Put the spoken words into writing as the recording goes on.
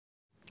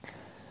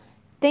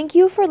Thank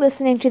you for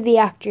listening to The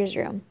Actors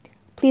Room.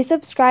 Please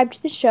subscribe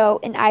to the show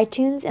in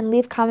iTunes and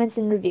leave comments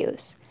and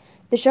reviews.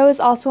 The show is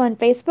also on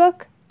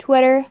Facebook,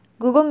 Twitter,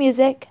 Google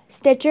Music,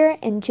 Stitcher,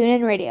 and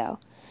TuneIn Radio.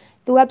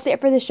 The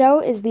website for the show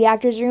is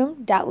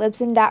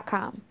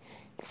theactorsroom.libsyn.com.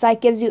 The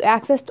site gives you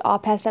access to all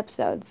past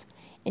episodes.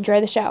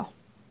 Enjoy the show.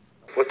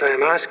 What I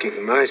am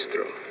asking,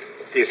 Maestro,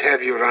 is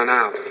have you run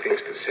out of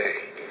things to say?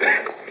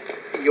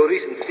 Your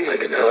recent film. I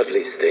can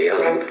hardly stay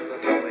up,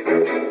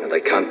 and I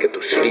can't get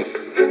to sleep.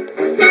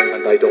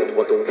 And I don't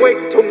want to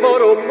wake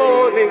tomorrow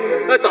morning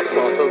at the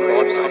bottom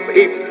of some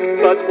heap.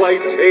 But why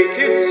take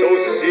it so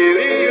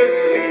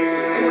seriously?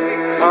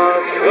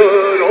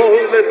 After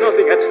all, there's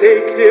nothing at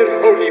stake here,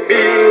 only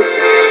me.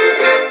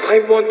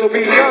 I want to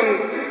be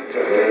young.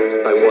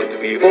 I want to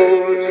be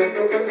old.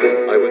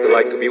 I would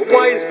like to be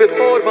wise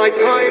before my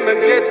time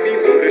and yet be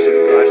foolish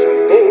and rash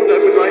and bold. I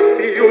would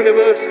like the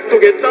universe to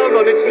get down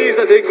on its knees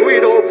as a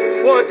Guido.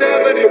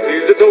 Whatever you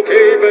please, it's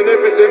okay, even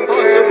if it's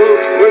impossible.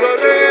 We'll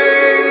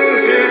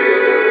arrange it.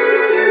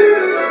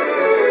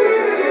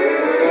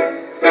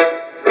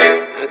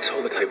 That's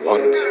all that I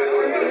want.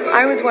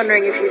 I was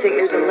wondering if you think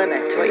there's a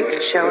limit to what you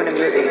can show in a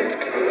movie.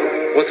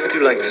 What would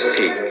you like to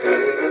see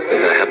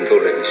that I haven't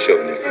already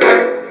shown you?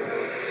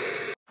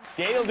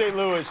 Daniel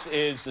Day-Lewis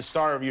is the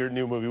star of your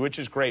new movie, which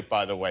is great,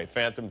 by the way,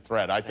 Phantom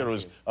Thread. I thought it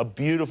was a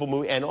beautiful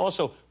movie and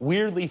also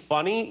weirdly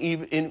funny.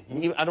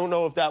 Even I don't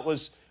know if that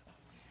was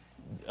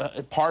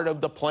part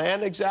of the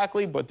plan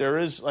exactly, but there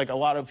is like a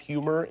lot of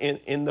humor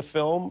in the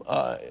film.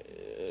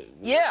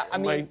 Yeah, I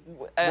am mean,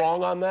 I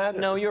wrong on that?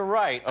 No, you're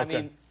right.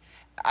 Okay.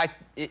 I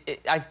mean,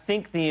 I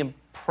think the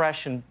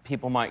impression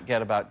people might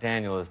get about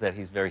Daniel is that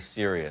he's very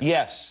serious.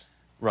 Yes.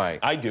 Right.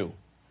 I do.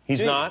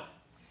 He's not?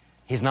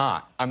 He's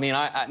not. I mean,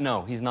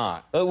 no, he's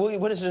not.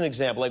 What is an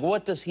example? Like,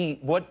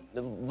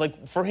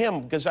 like, for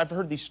him, because I've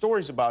heard these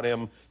stories about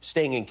him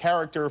staying in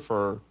character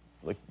for,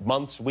 like,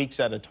 months,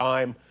 weeks at a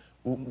time.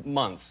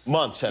 Months.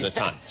 Months at a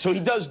time. So he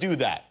does do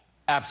that.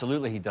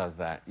 Absolutely, he does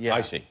that. Yeah.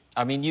 I see.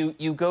 I mean, you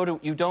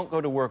don't go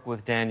to work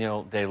with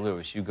Daniel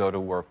Day-Lewis. You go to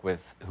work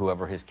with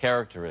whoever his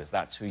character is.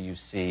 That's who you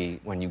see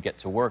when you get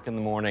to work in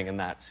the morning, and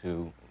that's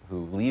who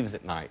leaves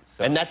at night.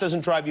 So. And that doesn't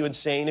drive you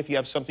insane if you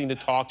have something to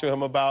talk to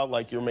him about,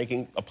 like you're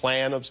making a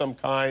plan of some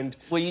kind?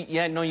 Well,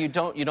 no, you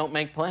don't. You don't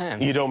make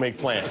plans. You don't make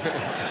plans.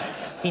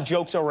 He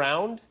jokes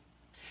around?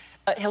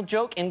 He'll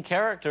joke in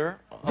character.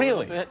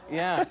 Really? Bit,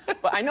 yeah.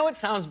 But I know it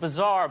sounds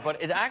bizarre,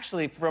 but it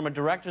actually, from a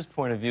director's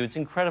point of view, it's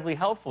incredibly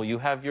helpful. You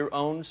have your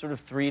own sort of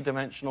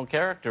three-dimensional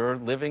character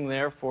living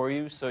there for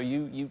you, so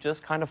you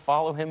just kind of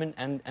follow him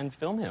and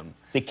film him.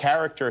 The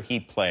character he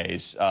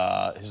plays,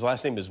 his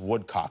last name is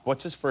Woodcock.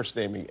 What's his first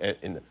name?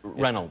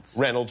 Reynolds.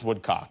 Reynolds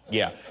Woodcock,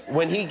 yeah.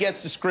 When he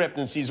gets the script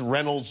and sees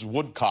Reynolds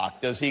Woodcock,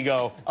 does he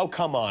go, oh,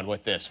 come on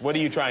with this. What are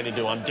you trying to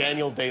do? I'm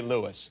Daniel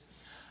Day-Lewis.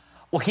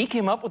 Well, he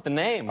came up with the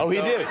name. Oh, he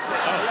did?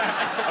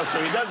 Yeah. Oh,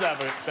 so he does have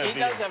a sense of humor. He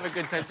does have a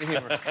good sense of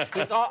humor.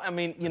 I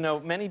mean, you know,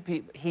 many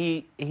people,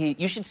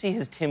 you should see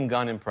his Tim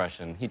Gunn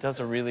impression. He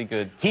does a really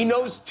good... He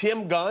knows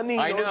Tim Gunn?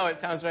 I know, it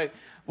sounds right.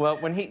 Well,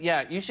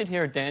 you should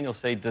hear Daniel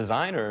say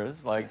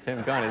designers like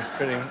Tim Gunn. It's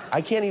pretty...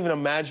 I can't even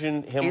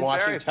imagine him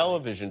watching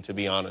television, to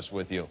be honest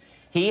with you.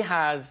 He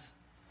has...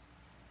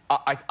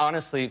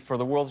 honestly, for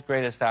the world's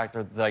greatest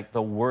actor, like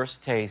the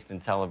worst taste in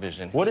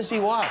television. What does he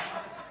watch?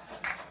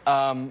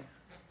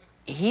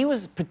 He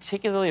was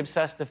particularly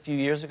obsessed a few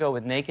years ago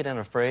with Naked and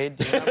Afraid.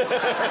 Do you remember?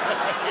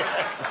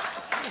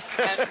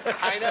 And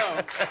I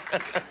know.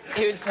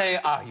 He would say,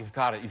 you've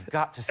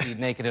got to see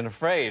Naked and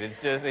Afraid. It's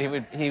just,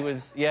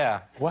 yeah.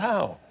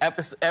 Wow.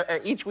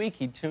 Each week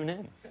he'd tune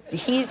in.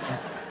 He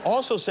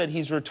also said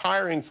he's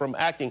retiring from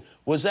acting.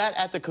 Was that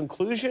at the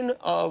conclusion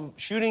of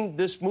shooting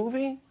this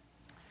movie?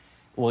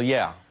 Well,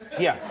 yeah.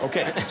 Yeah,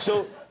 okay.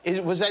 So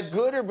was that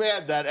good or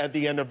bad that at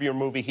the end of your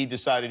movie he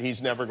decided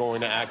he's never going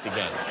to act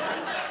again?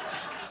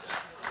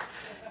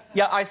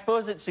 Yeah, I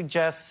suppose it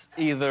suggests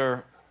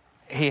either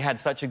he had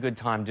such a good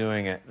time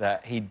doing it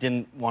that he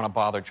didn't want to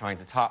bother trying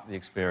to top the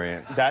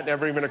experience. That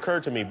never even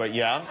occurred to me, but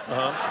yeah,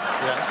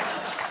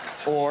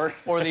 yeah. Or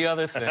the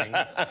other thing.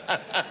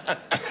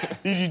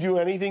 Did you do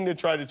anything to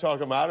try to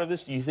talk him out of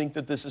this? Do you think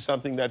that this is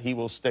something that he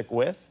will stick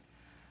with?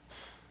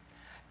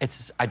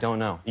 I don't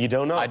know. You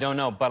don't know? I don't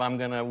know, but I'm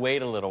going to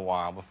wait a little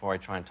while before I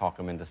try and talk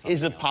him into something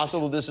Is it else.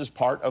 possible this is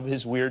part of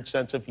his weird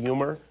sense of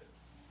humor?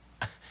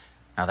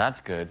 Now,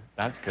 that's good.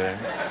 That's good.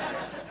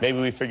 Maybe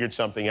we figured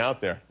something out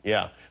there.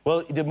 Yeah.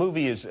 Well, the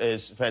movie is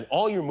fantastic.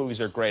 All your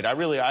movies are great.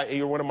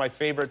 You're one of my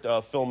favorite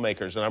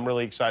filmmakers, and I'm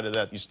really excited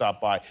that you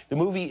stopped by. The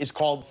movie is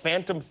called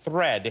Phantom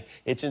Thread.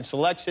 It's in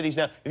select cities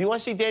now. If you want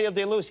to see Daniel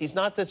Day-Lewis, he's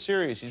not that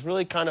serious. He's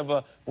really kind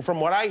of from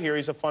what I hear,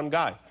 he's a fun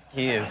guy.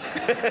 He is.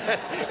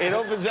 It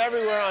opens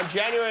everywhere on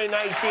January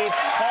 19th.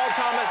 Paul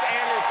Thomas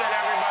Anderson,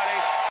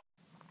 everybody.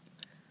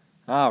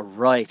 All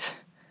right.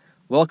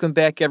 Welcome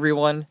back,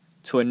 everyone,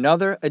 to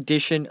another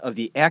edition of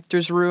The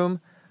Actors Room.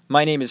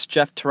 My name is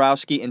Jeff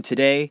Tarowski, and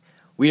today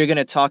we are going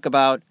to talk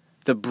about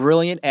the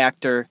brilliant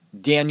actor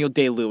Daniel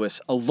Day-Lewis,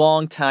 a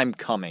long time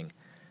coming.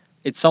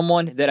 It's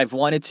someone that I've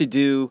wanted to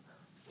do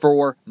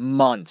for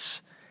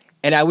months.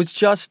 And I was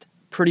just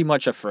pretty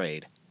much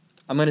afraid.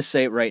 I'm going to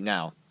say it right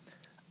now.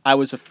 I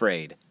was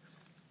afraid.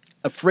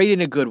 Afraid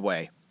in a good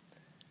way.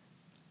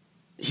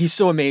 He's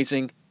so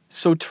amazing,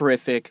 so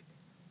terrific,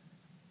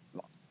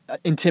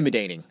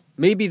 intimidating.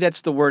 Maybe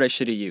that's the word I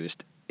should have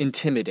used.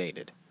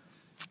 Intimidated.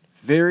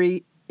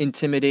 Very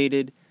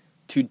intimidated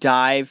to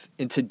dive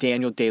into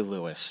Daniel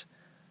Day-Lewis.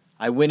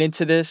 I went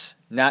into this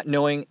not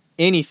knowing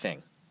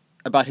anything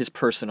about his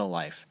personal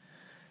life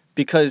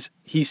because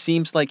he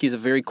seems like he's a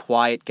very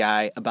quiet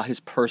guy about his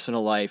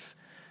personal life.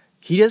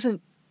 He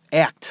doesn't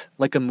act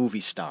like a movie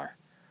star.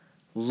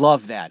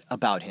 Love that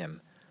about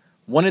him.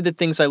 One of the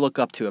things I look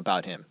up to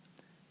about him,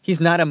 he's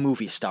not a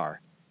movie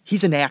star.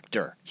 He's an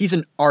actor. He's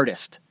an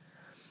artist.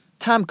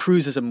 Tom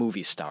Cruise is a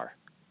movie star,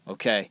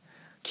 okay?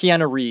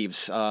 Keanu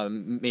Reeves,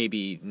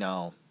 maybe,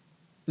 no.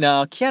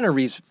 No, Keanu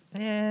Reeves,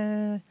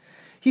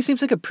 he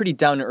seems like a pretty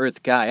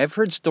down-to-earth guy. I've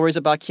heard stories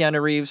about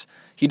Keanu Reeves.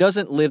 He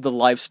doesn't live the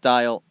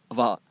lifestyle of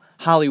a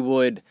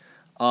Hollywood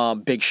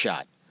big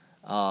shot.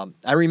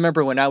 I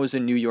remember when I was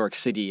in New York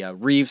City,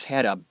 Reeves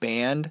had a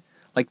band,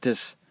 like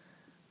this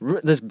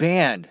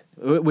band.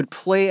 It would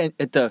play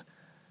at the,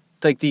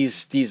 like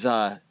these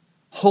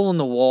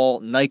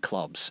hole-in-the-wall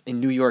nightclubs in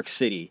New York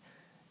City.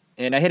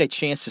 And I had a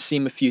chance to see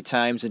him a few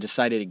times and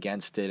decided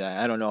against it.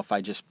 I don't know if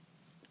I just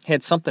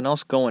had something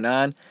else going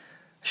on.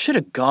 I should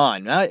have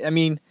gone. I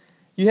mean,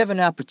 you have an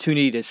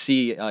opportunity to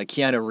see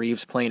Keanu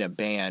Reeves playing a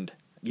band.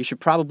 You should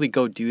probably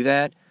go do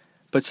that.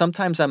 But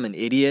sometimes I'm an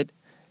idiot,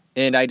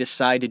 and I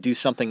decide to do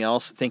something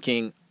else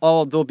thinking,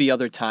 oh, there'll be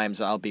other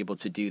times I'll be able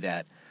to do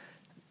that.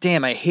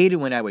 Damn, I hate it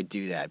when I would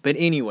do that. But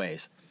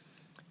anyways,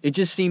 it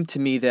just seemed to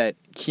me that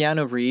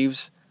Keanu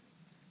Reeves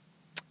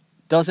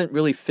doesn't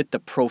really fit the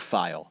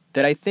profile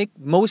that I think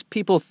most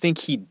people think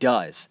he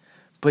does,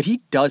 but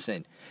he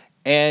doesn't.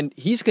 And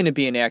he's going to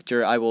be an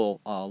actor I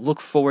will look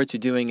forward to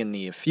doing in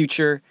the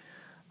future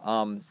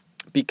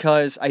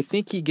because I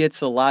think he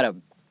gets a lot of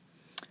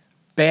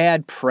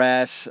bad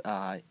press.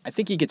 I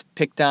think he gets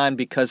picked on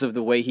because of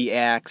the way he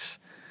acts.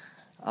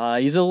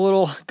 He's a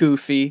little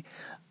goofy,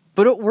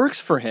 but it works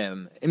for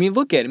him. I mean,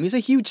 look at him. He's a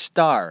huge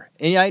star.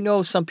 And I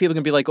know some people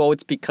can be like, oh,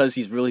 it's because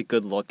he's really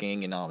good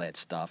looking and all that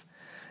stuff.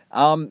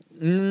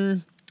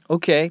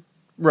 Okay,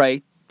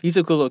 right. He's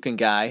a good looking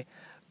guy.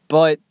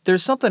 But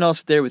there's something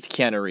else there with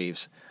Keanu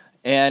Reeves.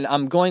 And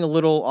I'm going a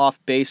little off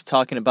base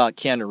talking about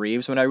Keanu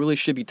Reeves when I really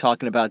should be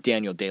talking about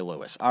Daniel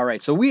Day-Lewis. All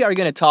right, so we are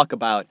going to talk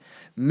about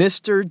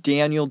Mr.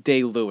 Daniel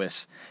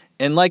Day-Lewis.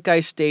 And like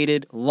I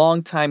stated,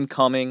 long time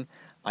coming.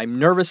 I'm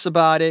nervous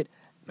about it.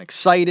 I'm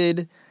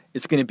excited.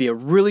 It's going to be a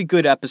really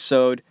good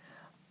episode.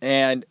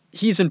 And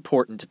he's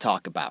important to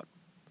talk about.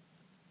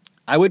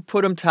 I would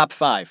put him top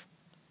 5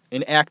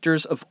 in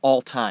actors of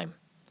all time.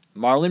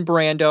 Marlon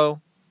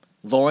Brando,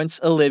 Laurence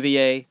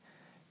Olivier,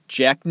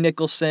 Jack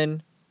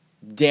Nicholson,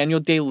 Daniel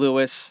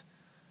Day-Lewis,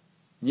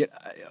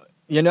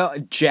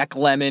 Jack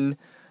Lemmon.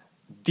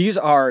 These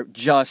are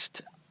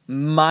just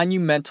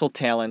monumental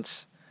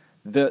talents.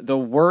 The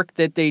work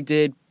that they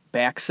did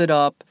backs it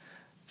up.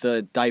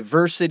 The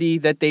diversity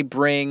that they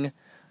bring,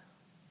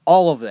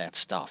 all of that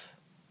stuff,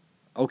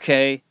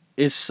 okay,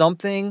 is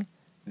something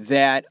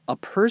that a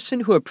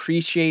person who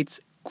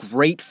appreciates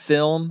great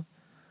film,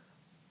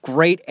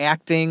 great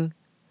acting,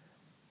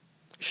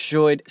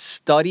 should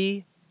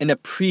study and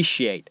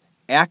appreciate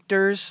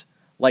actors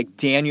like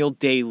Daniel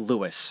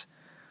Day-Lewis.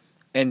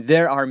 And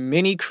there are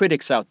many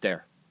critics out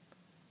there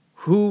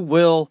who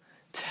will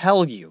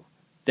tell you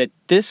that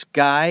this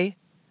guy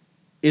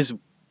is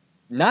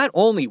not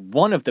only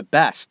one of the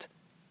best,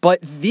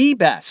 but the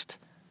best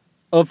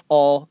of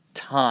all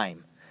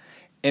time.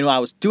 And when I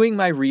was doing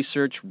my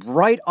research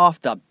right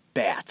off the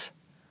bat,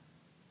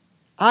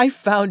 I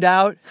found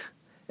out,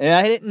 and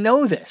I didn't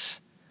know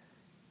this,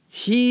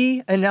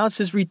 he announced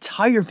his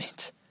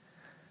retirement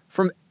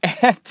from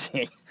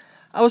acting.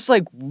 I was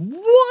like,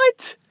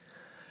 what?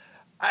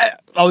 I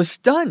was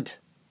stunned.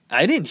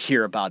 I didn't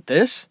hear about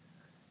this.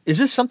 Is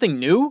this something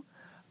new?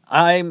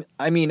 I'm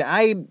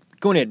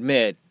going to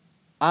admit,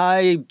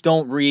 I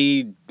don't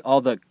read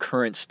all the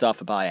current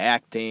stuff about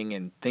acting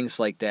and things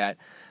like that.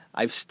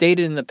 I've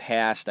stated in the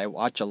past, I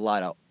watch a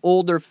lot of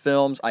older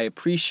films. I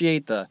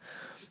appreciate the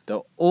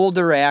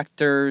older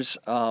actors,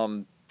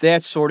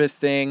 that sort of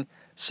thing.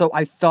 So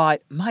I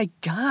thought, my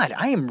God,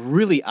 I am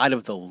really out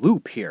of the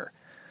loop here.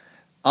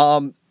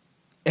 And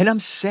I'm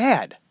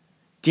sad.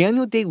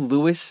 Daniel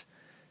Day-Lewis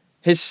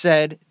has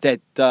said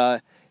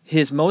that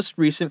his most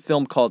recent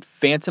film called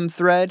Phantom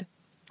Thread,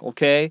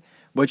 okay,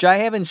 which I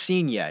haven't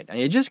seen yet.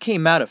 It just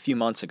came out a few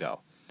months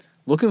ago.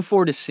 Looking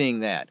forward to seeing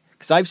that,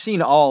 because I've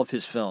seen all of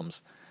his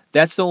films.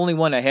 That's the only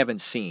one I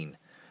haven't seen.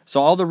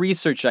 So all the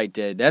research I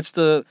did, that's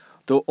the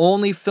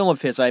only film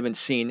of his I haven't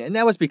seen, and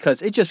that was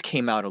because it just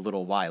came out a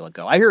little while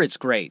ago. I hear it's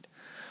great,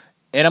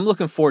 and I'm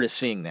looking forward to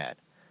seeing that.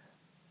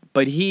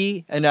 But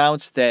he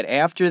announced that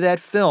after that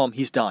film,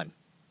 he's done.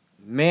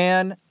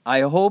 Man,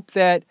 I hope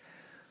that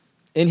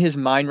in his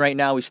mind right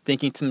now, he's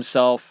thinking to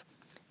himself,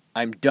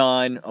 I'm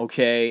done,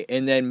 okay,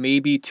 and then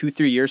maybe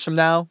 2-3 years from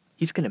now,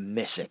 he's going to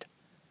miss it.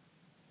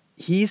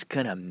 he's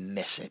going to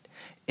miss it.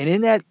 And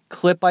in that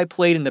clip I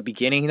played in the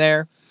beginning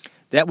there,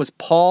 that was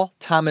Paul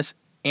Thomas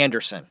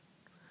Anderson,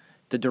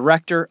 the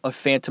director of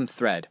Phantom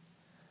Thread.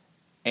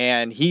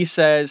 And he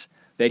says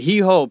that he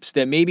hopes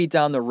that maybe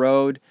down the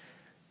road,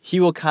 he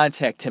will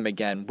contact him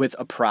again with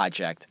a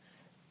project.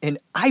 And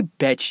I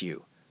bet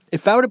you,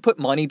 if I were to put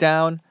money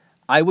down,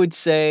 I would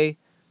say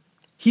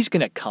he's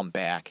going to come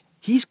back.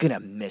 He's going to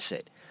miss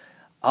it.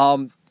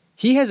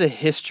 He has a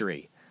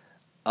history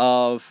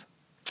of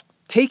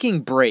taking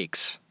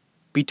breaks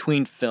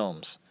between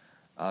films.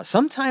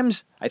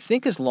 Sometimes, I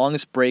think his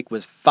longest break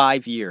was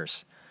 5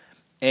 years.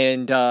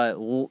 And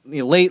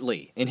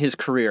lately in his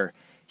career,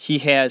 he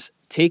has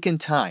taken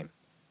time,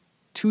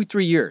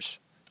 2-3 years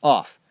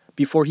off,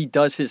 before he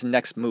does his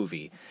next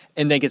movie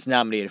and then gets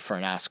nominated for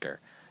an Oscar.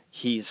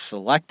 He's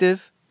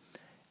selective,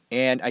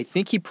 and I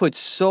think he puts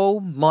so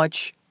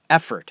much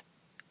effort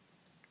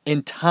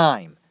and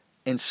time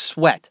and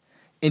sweat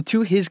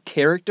into his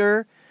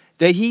character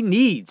that he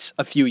needs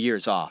a few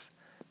years off,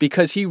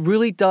 because he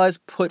really does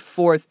put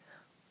forth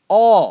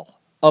all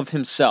of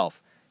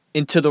himself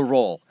into the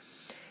role.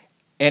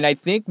 And I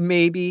think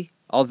maybe,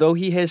 although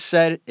he has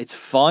said it's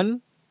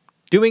fun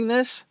doing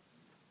this,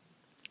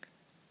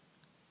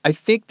 I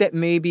think that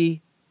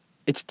maybe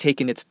it's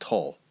taken its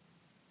toll.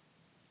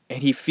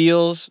 And he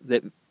feels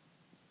that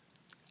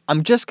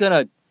I'm just going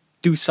to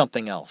do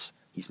something else.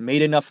 He's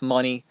made enough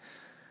money.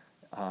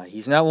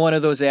 He's not one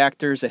of those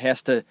actors that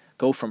has to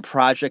go from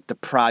project to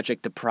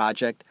project to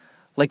project.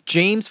 Like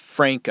James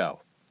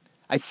Franco,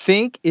 I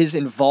think is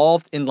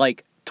involved in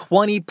like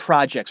 20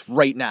 projects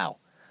right now.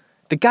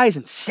 The guy's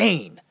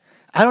insane.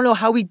 I don't know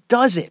how he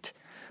does it,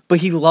 but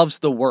he loves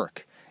the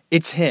work.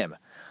 It's him.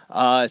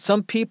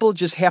 Some people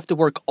just have to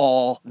work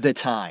all the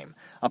time.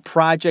 A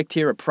project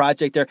here, a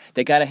project there.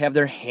 They got to have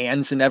their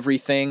hands in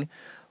everything.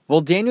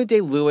 Well, Daniel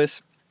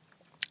Day-Lewis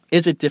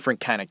is a different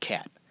kind of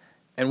cat.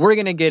 And we're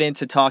going to get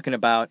into talking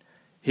about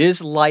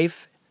his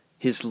life,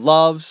 his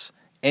loves,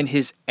 and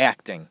his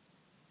acting.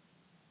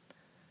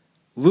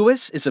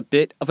 Lewis is a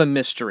bit of a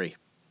mystery.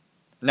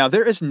 Now,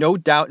 there is no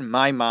doubt in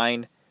my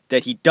mind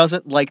that he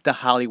doesn't like the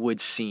Hollywood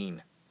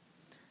scene.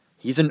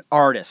 He's an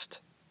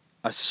artist,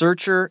 a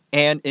searcher,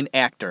 and an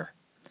actor.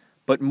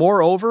 But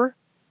moreover,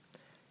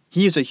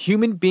 he is a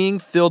human being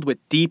filled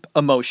with deep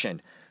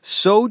emotion.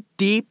 So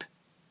deep,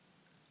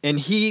 and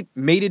he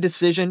made a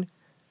decision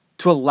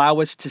to allow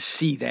us to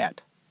see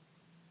that.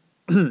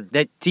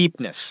 That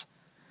deepness.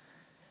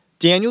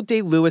 Daniel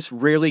Day-Lewis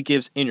rarely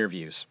gives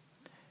interviews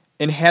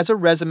and has a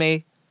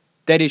resume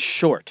that is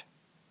short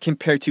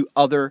compared to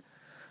other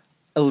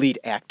elite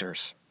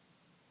actors.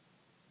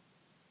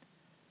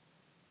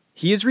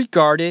 He is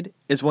regarded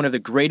as one of the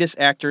greatest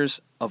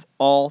actors of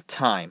all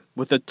time,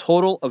 with a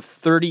total of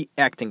 30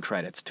 acting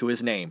credits to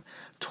his name.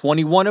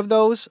 21 of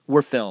those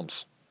were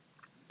films.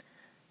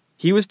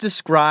 He was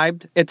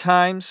described at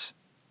times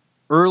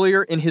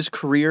earlier in his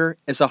career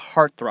as a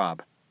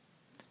heartthrob,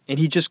 and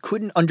he just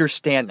couldn't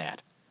understand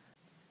that.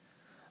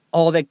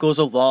 All that goes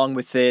along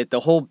with it,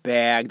 the whole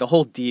bag, the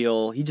whole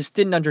deal, he just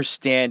didn't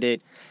understand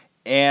it,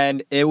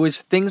 and it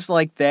was things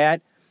like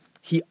that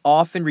he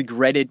often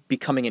regretted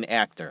becoming an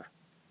actor.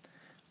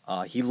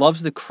 He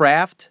loves the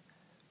craft,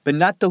 but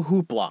not the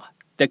hoopla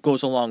that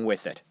goes along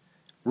with it.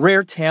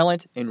 Rare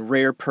talent and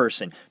rare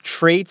person,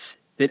 traits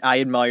that I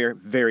admire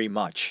very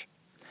much.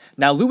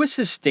 Now, Lewis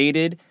has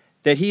stated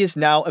that he is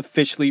now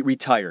officially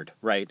retired,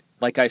 right?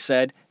 Like I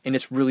said, and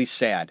it's really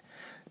sad.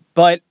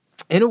 But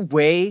in a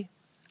way,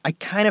 I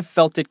kind of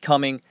felt it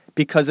coming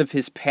because of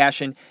his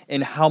passion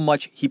and how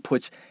much he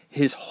puts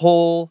his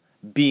whole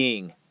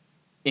being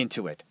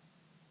into it.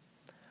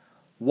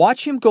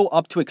 Watch him go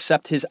up to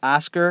accept his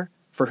Oscar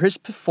for his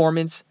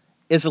performance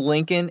as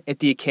Lincoln at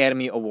the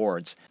Academy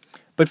Awards.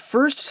 But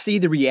first see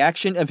the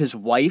reaction of his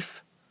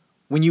wife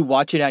when you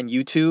watch it on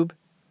YouTube.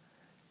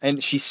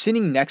 And she's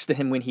sitting next to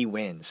him when he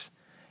wins.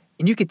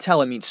 And you could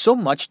tell it means so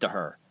much to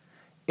her.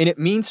 And it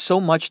means so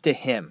much to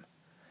him.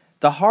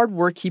 The hard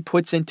work he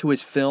puts into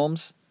his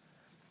films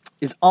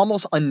is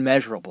almost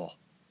unmeasurable.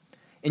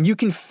 And you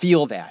can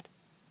feel that.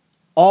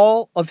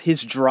 All of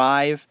his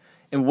drive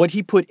and what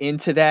he put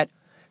into that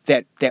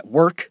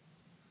work,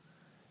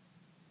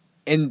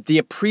 and the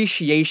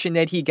appreciation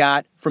that he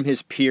got from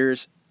his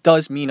peers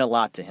does mean a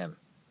lot to him.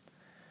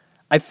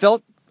 I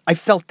felt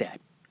that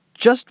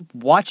just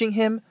watching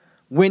him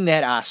win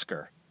that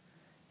Oscar.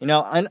 You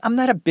know, I'm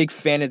not a big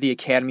fan of the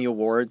Academy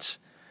Awards,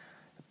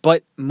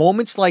 but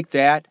moments like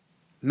that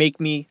make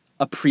me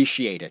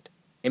appreciate it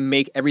and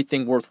make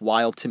everything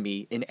worthwhile to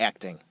me in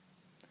acting.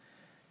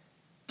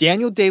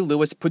 Daniel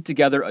Day-Lewis put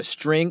together a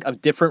string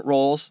of different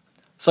roles,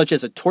 such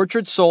as a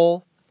tortured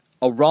soul,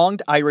 a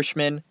wronged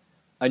Irishman,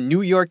 a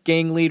New York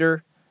gang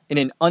leader, and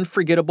an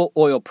unforgettable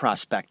oil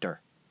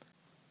prospector.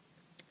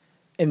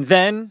 And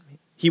then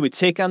he would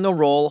take on the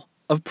role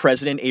of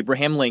President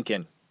Abraham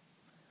Lincoln.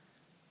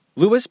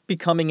 Lewis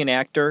becoming an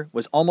actor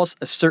was almost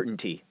a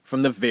certainty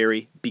from the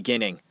very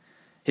beginning.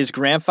 His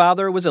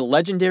grandfather was a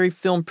legendary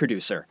film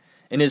producer,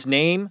 and his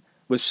name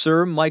was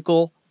Sir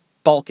Michael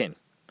Balcon.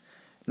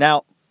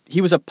 Now,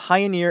 he was a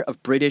pioneer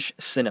of British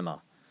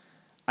cinema.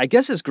 I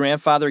guess his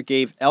grandfather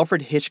gave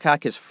Alfred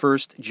Hitchcock his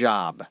first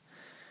job.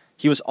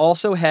 He was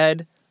also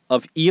head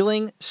of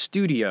Ealing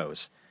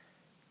Studios.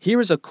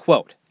 Here is a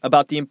quote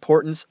about the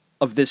importance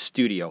of this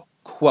studio.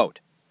 Quote,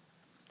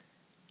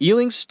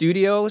 Ealing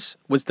Studios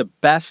was the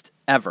best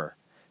ever,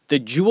 the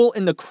jewel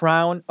in the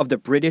crown of the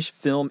British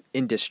film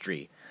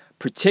industry,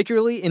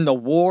 particularly in the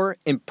war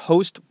and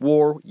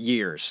post-war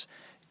years.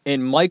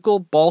 And Michael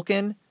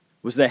Balkan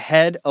was the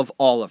head of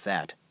all of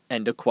that.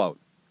 End of quote.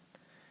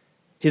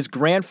 His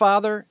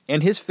grandfather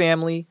and his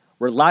family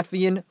were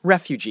Latvian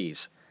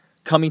refugees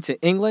coming to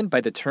England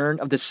by the turn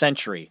of the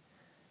century.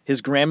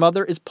 His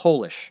grandmother is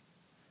Polish.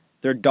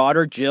 Their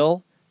daughter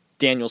Jill,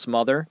 Daniel's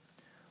mother,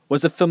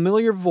 was a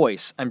familiar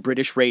voice on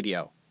British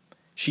radio.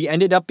 She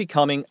ended up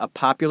becoming a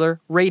popular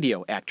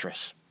radio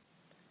actress.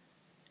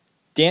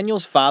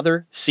 Daniel's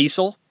father,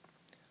 Cecil,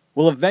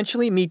 will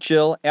eventually meet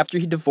Jill after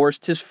he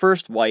divorced his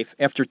first wife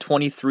after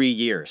 23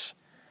 years.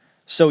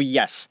 So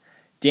yes,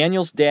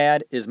 Daniel's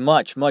dad is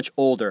much, much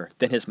older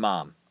than his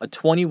mom, a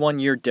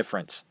 21-year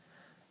difference.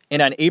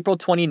 And on April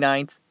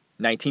 29th,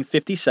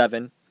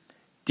 1957,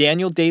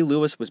 Daniel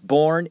Day-Lewis was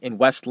born in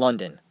West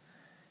London.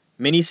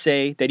 Many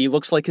say that he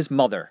looks like his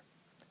mother.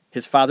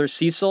 His father,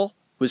 Cecil,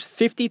 was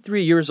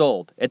 53 years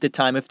old at the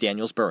time of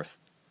Daniel's birth.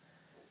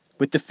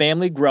 With the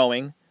family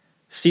growing,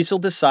 Cecil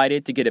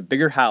decided to get a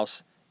bigger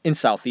house in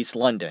southeast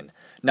London.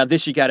 Now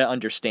this you got to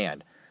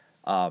understand.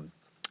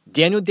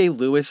 Daniel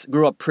Day-Lewis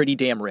grew up pretty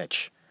damn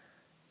rich.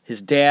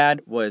 His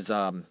dad was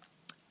a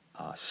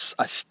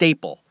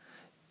staple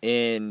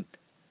in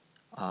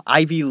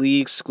Ivy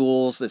League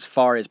schools as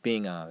far as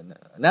being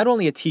not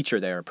only a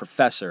teacher there, a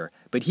professor,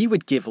 but he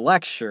would give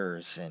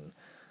lectures and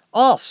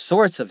all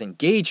sorts of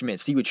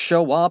engagements. He would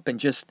show up and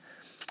just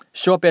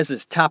show up as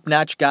this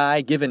top-notch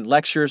guy giving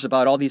lectures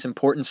about all these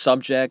important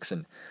subjects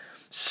and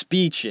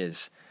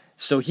speeches.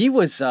 So he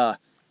was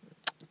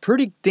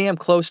pretty damn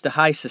close to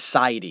high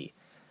society.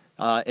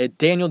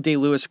 Daniel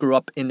Day-Lewis grew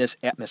up in this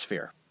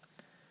atmosphere.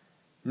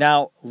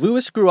 Now,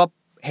 Lewis grew up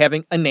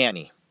having a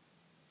nanny.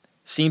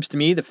 Seems to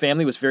me the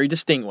family was very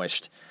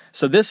distinguished.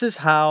 So this is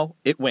how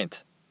it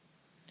went.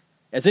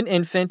 As an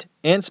infant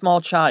and small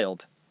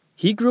child,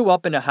 he grew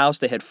up in a house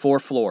that had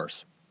 4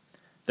 floors.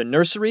 The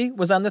nursery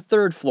was on the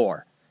 3rd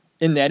floor,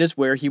 and that is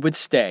where he would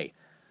stay,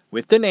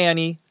 with the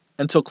nanny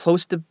until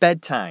close to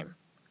bedtime.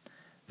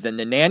 Then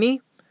the nanny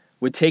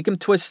would take him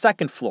to a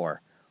 2nd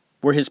floor,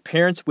 where his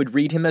parents would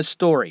read him a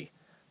story.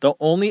 The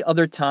only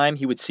other time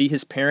he would see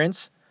his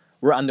parents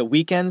were on the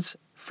weekends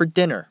for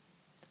dinner.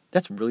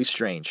 That's really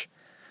strange.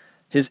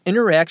 His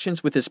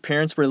interactions with his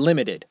parents were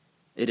limited,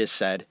 it is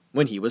said,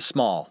 when he was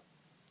small.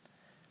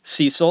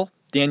 Cecil,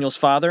 Daniel's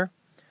father,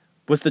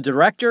 was the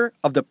director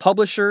of the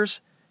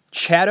publishers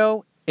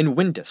Chatto and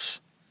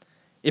Windus.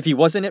 If he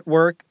wasn't at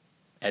work,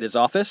 at his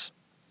office,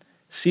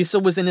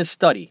 Cecil was in his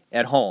study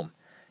at home.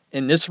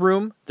 In this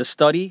room, the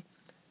study,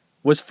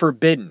 was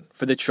forbidden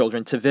for the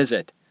children to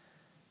visit.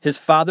 His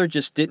father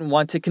just didn't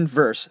want to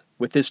converse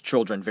with his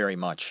children very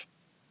much.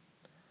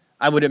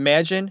 I would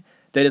imagine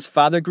that his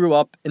father grew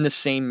up in the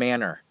same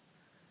manner.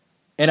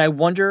 And I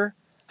wonder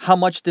how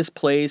much this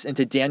plays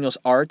into Daniel's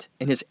art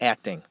and his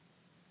acting.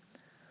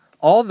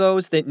 All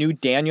those that knew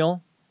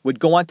Daniel would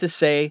go on to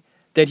say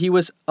that he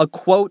was a,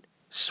 quote,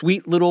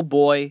 sweet little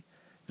boy,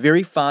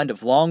 very fond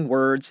of long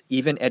words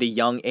even at a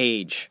young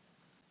age.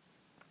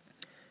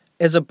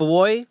 As a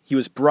boy, he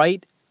was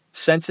bright,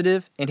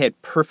 sensitive, and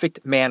had perfect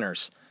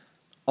manners.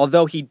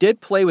 Although he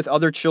did play with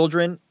other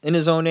children in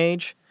his own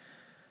age,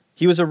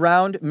 he was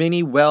around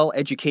many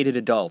well-educated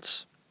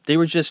adults. They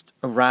were just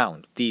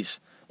around, these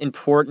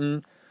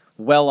important,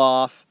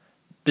 well-off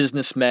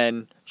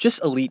businessmen,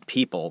 just elite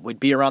people would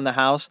be around the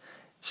house.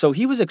 So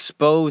he was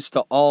exposed to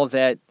all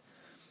that,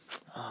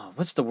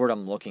 what's the word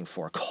I'm looking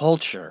for?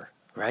 Culture,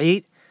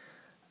 right?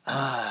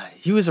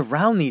 He was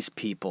around these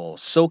people,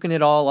 soaking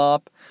it all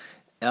up.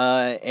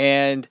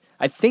 And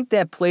I think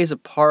that plays a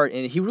part,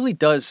 and he really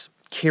does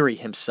carry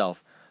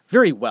himself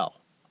very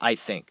well, I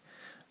think,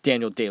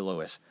 Daniel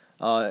Day-Lewis.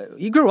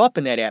 He grew up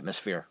in that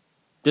atmosphere,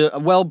 a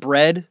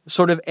well-bred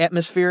sort of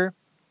atmosphere,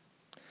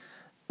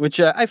 which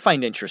I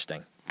find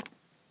interesting.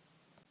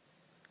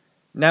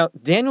 Now,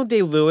 Daniel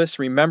Day-Lewis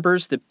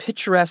remembers the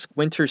picturesque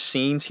winter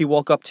scenes he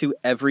woke up to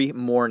every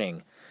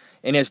morning.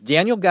 And as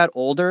Daniel got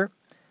older,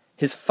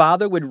 his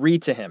father would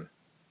read to him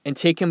and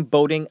take him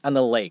boating on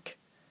the lake.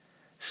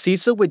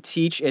 Cecil would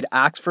teach at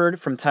Oxford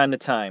from time to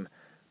time,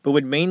 but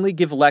would mainly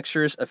give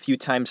lectures a few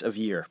times a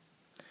year.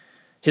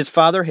 His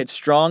father had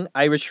strong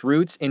Irish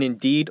roots and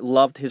indeed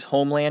loved his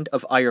homeland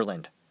of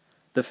Ireland.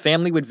 The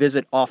family would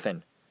visit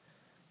often.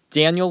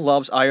 Daniel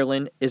loves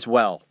Ireland as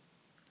well.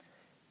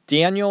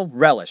 Daniel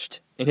relished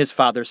in his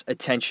father's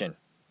attention.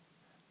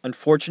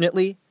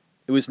 Unfortunately,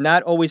 it was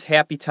not always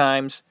happy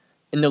times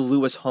in the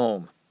Lewis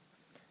home.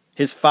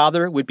 His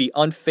father would be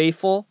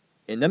unfaithful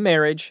in the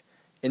marriage,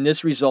 and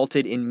this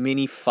resulted in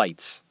many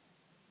fights.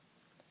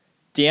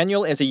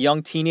 Daniel, as a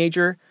young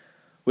teenager,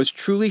 was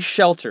truly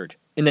sheltered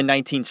in the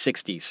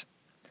 1960s.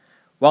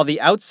 While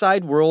the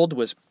outside world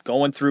was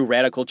going through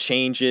radical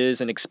changes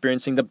and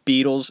experiencing the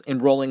Beatles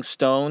and Rolling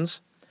Stones,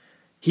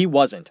 he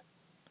wasn't.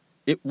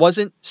 It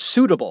wasn't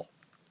suitable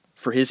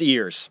for his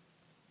ears.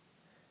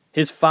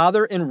 His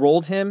father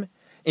enrolled him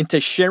into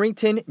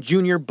Sherrington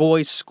Junior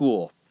Boys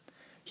School.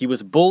 He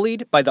was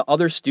bullied by the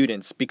other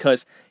students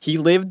because he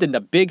lived in the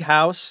big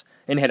house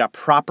and had a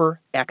proper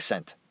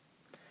accent.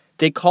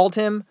 They called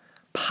him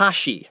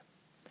Pashi,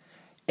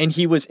 and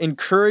he was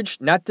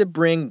encouraged not to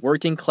bring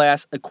working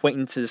class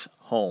acquaintances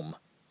home.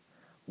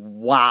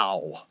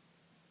 Wow.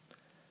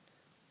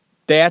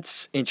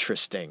 That's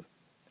interesting.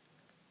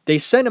 They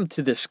sent him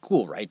to this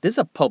school, right? This is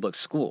a public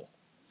school.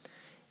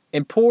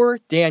 And poor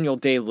Daniel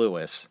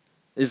Day-Lewis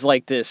is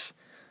like this,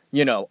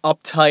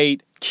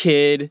 uptight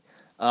kid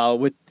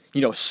with,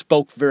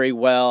 spoke very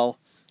well,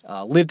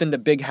 lived in the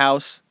big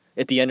house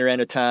at the other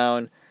end of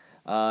town,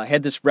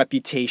 had this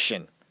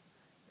reputation.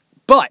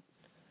 But,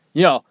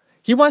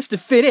 he wants to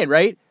fit in,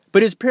 right?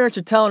 But his parents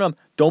are telling him,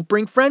 don't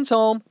bring friends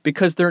home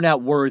because they're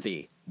not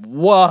worthy.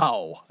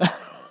 Wow.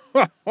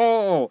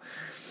 All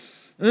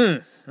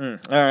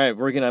right,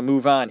 we're going to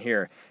move on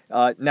here.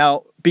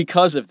 Now,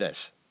 because of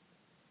this,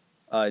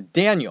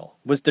 Daniel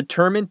was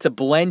determined to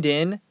blend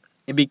in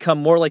and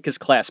become more like his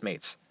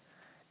classmates.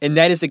 And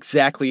that is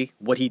exactly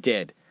what he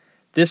did.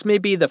 This may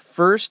be the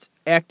first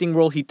acting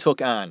role he took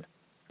on,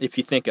 if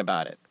you think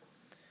about it.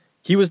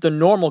 He was the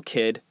normal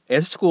kid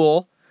at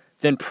school,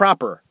 then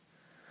proper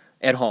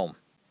at home.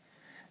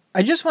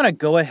 I just want to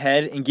go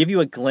ahead and give you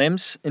a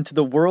glimpse into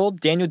the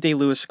world Daniel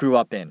Day-Lewis grew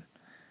up in.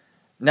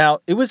 Now,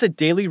 it was a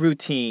daily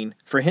routine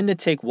for him to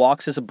take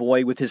walks as a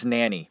boy with his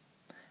nanny.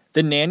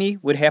 The nanny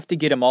would have to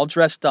get him all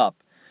dressed up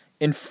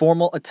in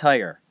formal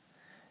attire.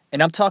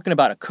 And I'm talking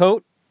about a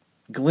coat,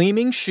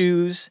 gleaming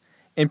shoes,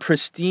 and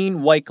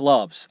pristine white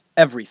gloves,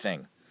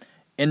 everything.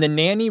 And the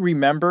nanny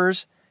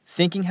remembers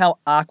thinking how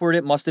awkward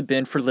it must have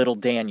been for little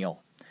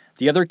Daniel.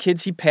 The other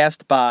kids he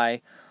passed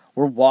by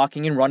were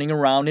walking and running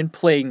around in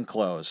plain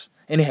clothes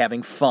and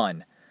having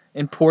fun.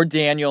 And poor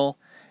Daniel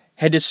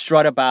had to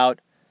strut about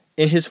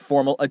in his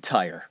formal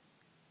attire.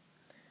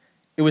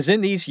 It was in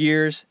these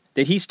years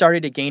that he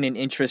started to gain an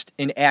interest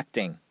in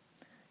acting.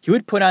 He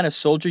would put on a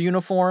soldier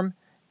uniform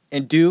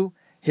and do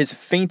his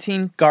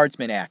fainting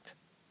guardsman act,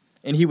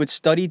 and he would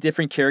study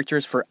different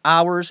characters for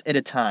hours at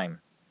a time.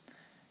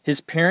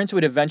 His parents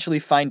would eventually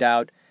find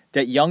out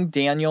that young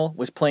Daniel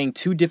was playing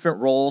two different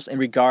roles in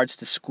regards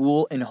to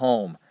school and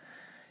home,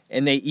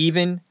 and they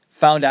even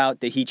found out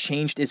that he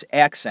changed his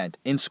accent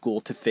in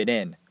school to fit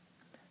in.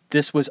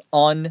 This was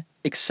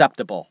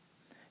unacceptable,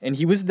 and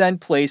he was then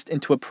placed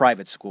into a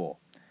private school.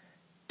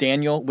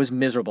 Daniel was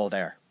miserable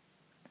there.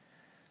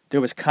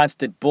 There was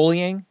constant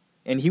bullying,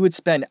 and he would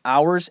spend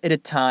hours at a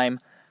time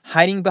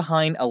hiding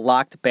behind a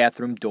locked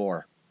bathroom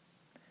door.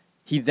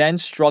 He then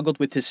struggled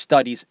with his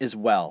studies as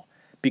well,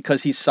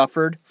 because he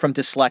suffered from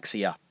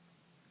dyslexia.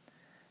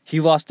 He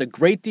lost a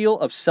great deal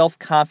of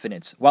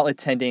self-confidence while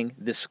attending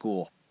this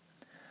school.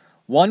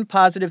 One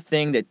positive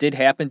thing that did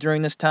happen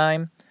during this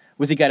time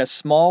was he got a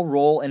small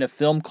role in a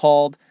film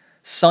called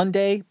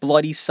Sunday,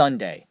 Bloody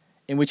Sunday,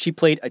 in which he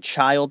played a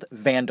child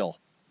vandal.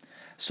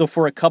 So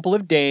for a couple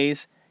of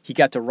days, he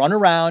got to run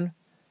around,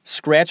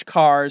 scratch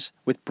cars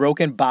with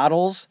broken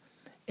bottles,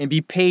 and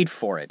be paid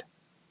for it.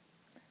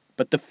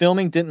 But the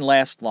filming didn't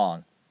last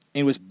long,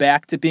 and was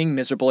back to being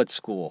miserable at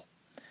school.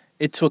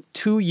 It took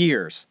 2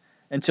 years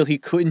until he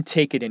couldn't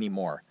take it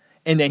anymore,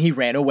 and then he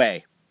ran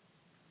away.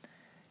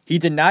 He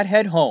did not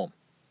head home,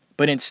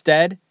 but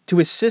instead to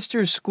his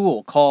sister's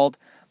school called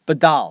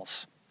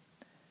Badals.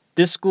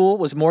 This school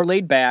was more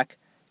laid back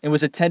and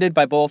was attended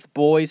by both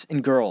boys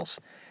and girls.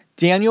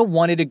 Daniel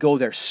wanted to go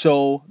there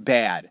so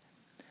bad.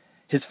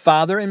 His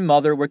father and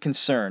mother were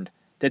concerned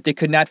that they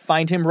could not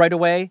find him right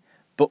away,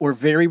 but were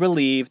very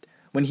relieved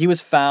when he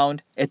was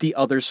found at the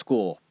other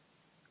school,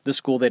 the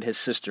school that his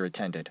sister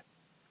attended.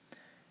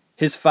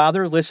 His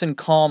father listened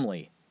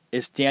calmly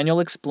as Daniel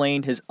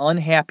explained his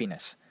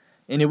unhappiness,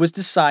 and it was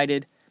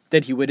decided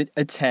that he would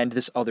attend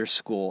this other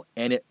school,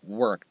 and it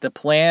worked. The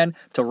plan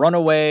to run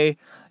away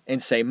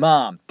and say,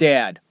 "Mom,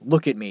 Dad,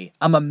 look at me.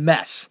 I'm a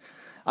mess.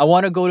 I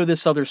want to go to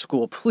this other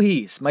school.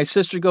 Please, my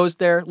sister goes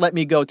there. Let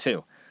me go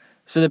too."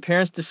 So the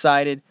parents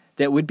decided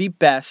that it would be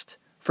best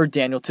for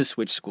Daniel to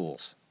switch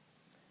schools.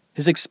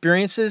 His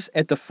experiences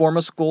at the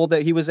former school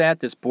that he was at,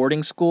 this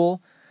boarding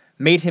school,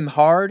 made him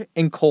hard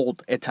and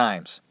cold at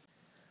times.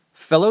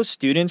 Fellow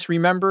students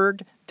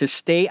remembered to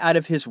stay out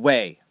of his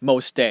way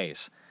most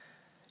days.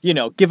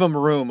 Give him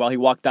room while he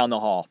walked down the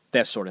hall,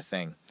 that sort of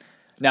thing.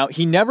 Now,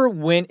 he never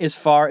went as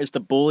far as to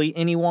bully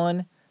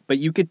anyone, but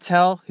you could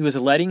tell he was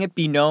letting it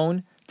be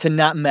known to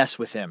not mess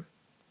with him.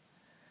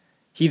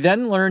 He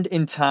then learned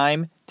in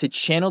time to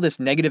channel this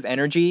negative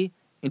energy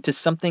into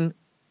something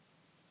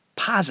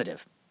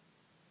positive.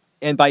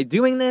 And by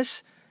doing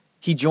this,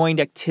 he joined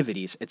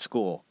activities at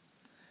school,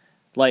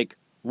 like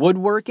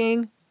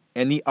woodworking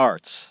and the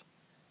arts.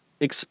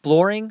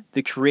 Exploring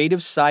the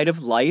creative side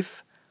of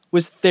life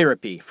was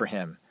therapy for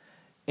him,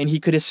 and he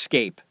could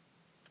escape.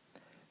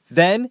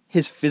 Then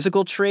his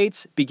physical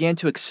traits began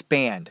to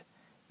expand,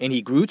 and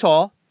he grew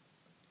tall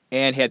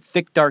and had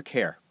thick dark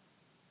hair.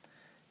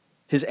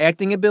 His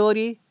acting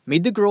ability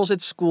made the girls at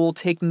school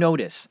take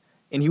notice,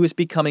 and he was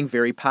becoming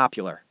very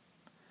popular.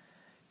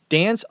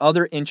 Dan's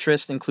other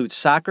interests include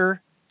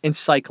soccer and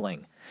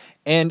cycling,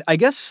 and I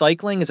guess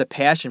cycling is a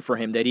passion for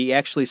him that he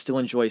actually still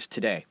enjoys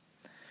today.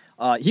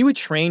 He would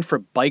train for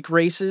bike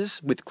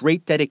races with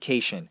great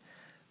dedication,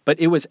 but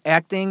it was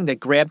acting that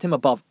grabbed him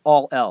above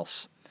all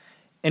else.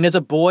 And as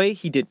a boy,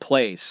 he did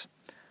plays.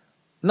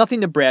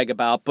 Nothing to brag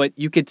about, but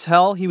you could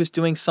tell he was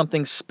doing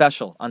something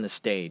special on the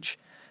stage.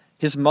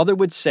 His mother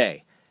would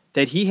say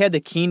that he had the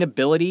keen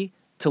ability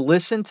to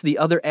listen to the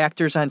other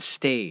actors on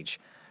stage,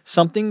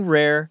 something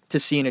rare to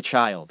see in a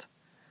child.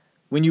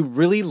 When you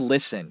really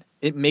listen,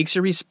 it makes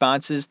your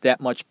responses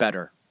that much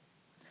better.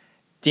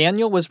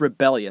 Daniel was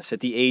rebellious at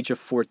the age of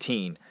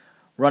 14,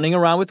 running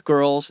around with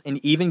girls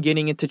and even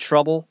getting into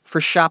trouble for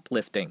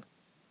shoplifting.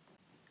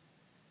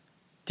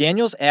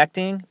 Daniel's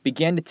acting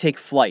began to take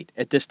flight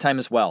at this time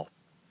as well.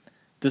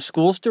 The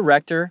school's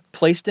director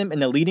placed him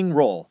in a leading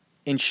role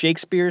in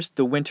Shakespeare's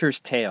The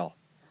Winter's Tale.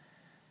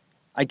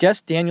 I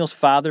guess Daniel's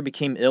father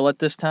became ill at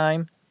this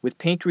time with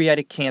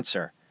pancreatic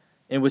cancer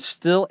and was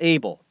still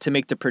able to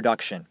make the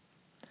production.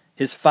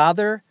 His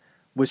father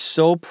was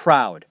so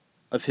proud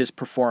of his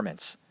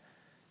performance,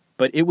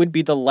 but it would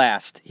be the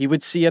last he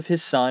would see of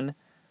his son,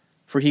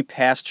 for he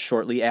passed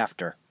shortly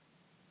after.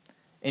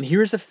 And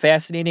here's a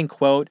fascinating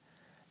quote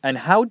on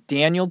how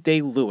Daniel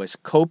Day-Lewis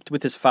coped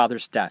with his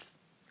father's death.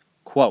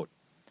 Quote,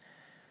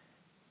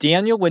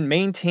 Daniel would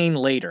maintain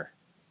later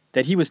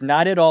that he was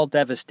not at all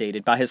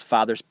devastated by his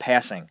father's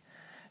passing,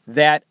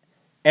 that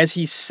as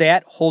he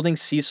sat holding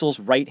Cecil's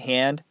right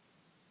hand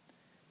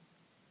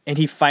and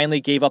he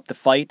finally gave up the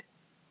fight,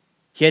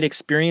 he had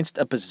experienced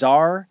a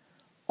bizarre,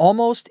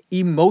 almost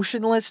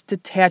emotionless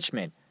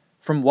detachment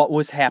from what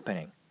was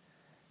happening.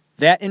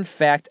 That, in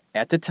fact,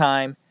 at the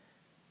time,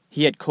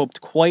 he had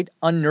coped quite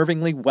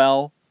unnervingly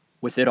well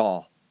with it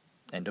all.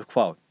 End of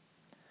quote.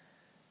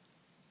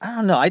 I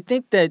don't know. I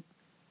think that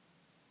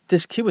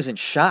this kid was in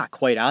shock,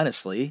 quite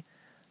honestly.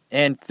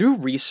 And through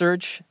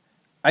research,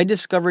 I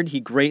discovered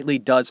he greatly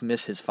does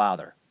miss his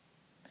father.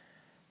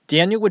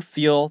 Daniel would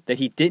feel that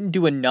he didn't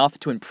do enough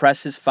to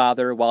impress his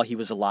father while he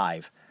was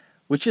alive,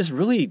 which is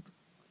really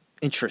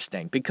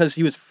interesting because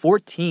he was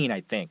 14, I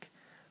think,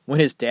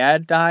 when his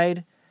dad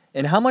died.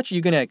 And how much are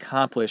you going to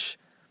accomplish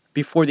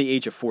before the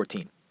age of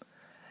 14?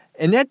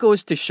 And that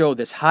goes to show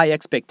this high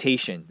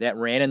expectation that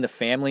ran in the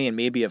family and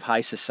maybe of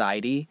high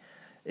society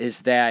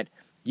is that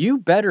you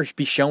better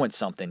be showing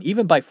something,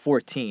 even by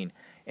 14.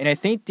 And I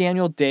think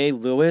Daniel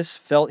Day-Lewis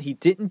felt he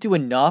didn't do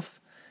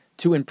enough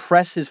to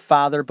impress his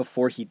father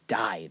before he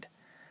died.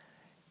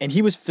 And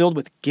he was filled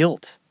with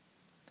guilt.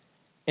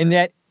 And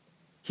that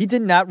he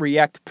did not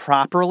react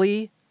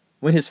properly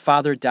when his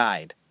father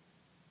died.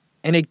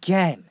 And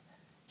again,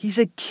 he's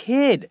a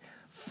kid,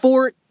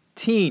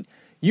 14.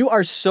 You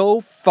are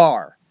so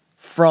far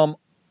from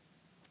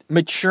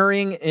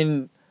maturing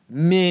in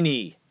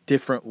many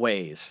different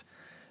ways.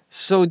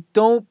 So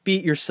don't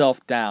beat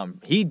yourself down.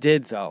 He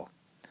did, though.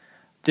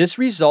 This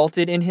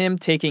resulted in him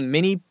taking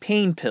many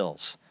pain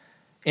pills,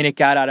 and it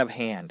got out of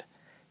hand.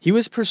 He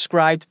was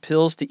prescribed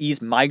pills to ease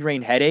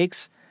migraine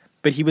headaches,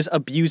 but he was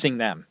abusing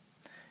them.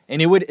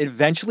 And it would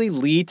eventually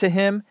lead to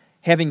him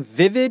having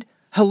vivid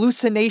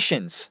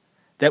hallucinations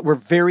that were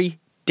very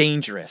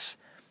dangerous.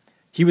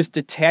 He was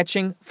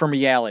detaching from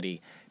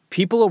reality.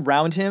 People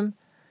around him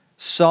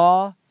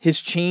saw his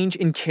change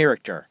in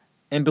character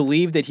and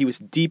believed that he was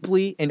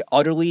deeply and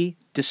utterly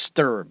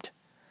disturbed.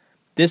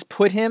 This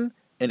put him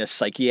in a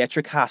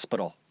psychiatric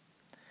hospital.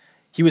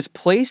 He was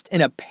placed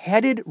in a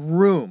padded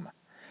room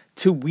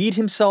to weed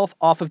himself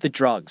off of the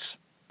drugs.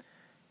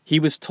 He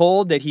was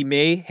told that he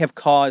may have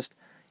caused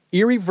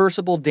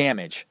irreversible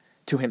damage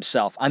to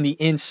himself on the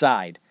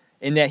inside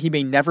and that he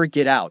may never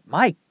get out.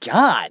 My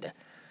God!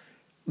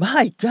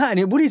 My God!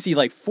 And what is he,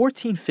 like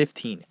 14,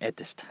 15 at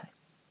this time?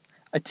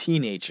 A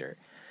teenager.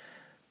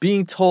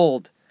 Being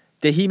told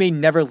that he may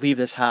never leave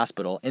this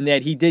hospital and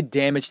that he did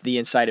damage to the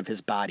inside of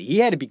his body. He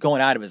had to be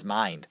going out of his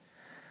mind.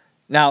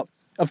 Now,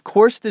 of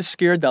course, this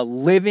scared the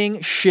living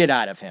shit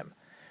out of him.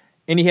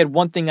 And he had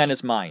one thing on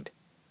his mind.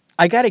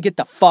 I got to get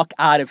the fuck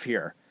out of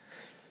here.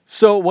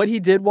 So what he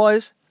did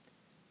was,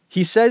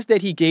 he says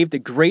that he gave the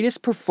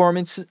greatest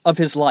performance of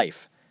his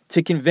life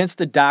to convince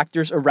the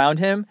doctors around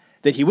him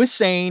that he was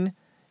sane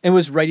and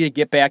was ready to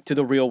get back to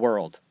the real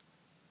world.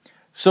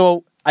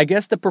 So I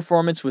guess the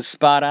performance was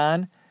spot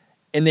on,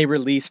 and they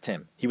released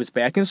him. He was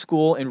back in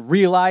school and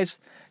realized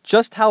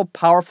just how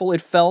powerful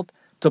it felt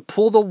to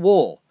pull the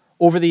wool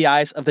over the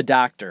eyes of the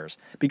doctors,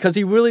 because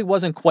he really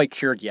wasn't quite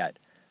cured yet.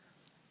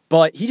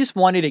 But he just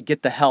wanted to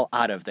get the hell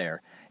out of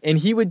there, and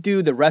he would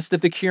do the rest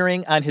of the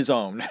curing on his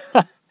own.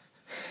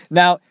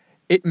 Now,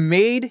 it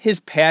made his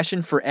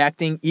passion for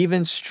acting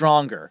even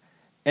stronger,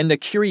 and the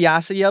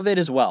curiosity of it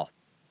as well.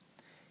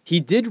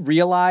 He did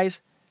realize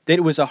that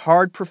it was a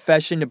hard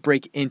profession to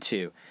break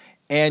into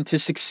and to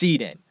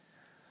succeed in,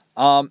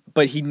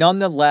 but he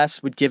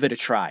nonetheless would give it a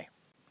try.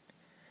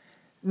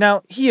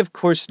 Now, he of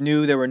course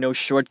knew there were no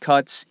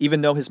shortcuts,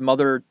 even though his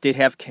mother did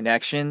have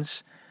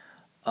connections.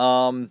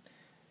 And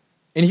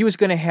he was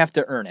going to have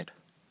to earn it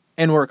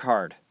and work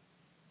hard.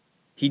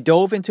 He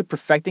dove into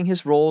perfecting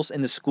his roles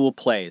in the school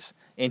plays,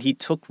 and he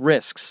took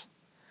risks.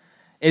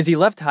 As he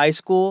left high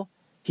school,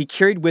 he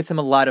carried with him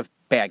a lot of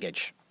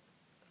baggage,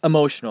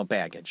 emotional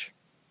baggage.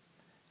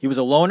 He was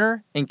a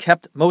loner and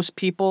kept most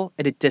people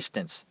at a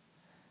distance.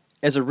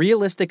 As a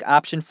realistic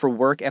option for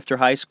work after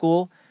high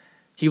school,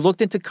 he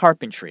looked into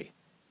carpentry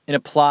and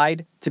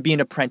applied to be an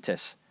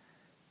apprentice.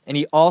 And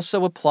he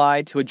also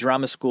applied to a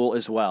drama school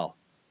as well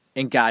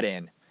and got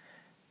in.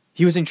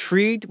 He was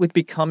intrigued with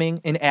becoming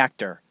an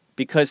actor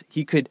because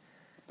he could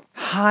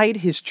hide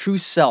his true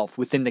self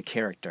within the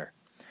character.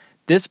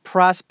 This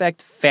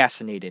prospect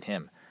fascinated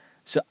him.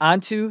 So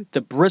onto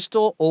the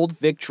Bristol Old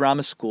Vic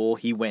Drama School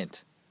he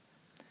went.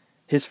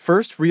 His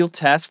first real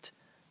test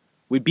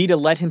would be to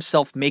let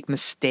himself make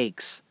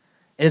mistakes.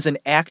 And as an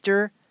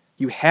actor,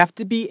 you have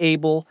to be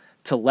able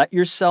to let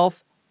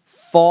yourself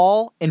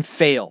fall and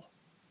fail.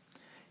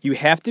 You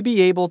have to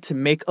be able to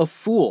make a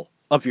fool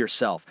of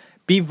yourself.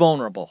 Be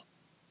vulnerable.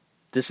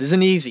 This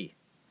isn't easy.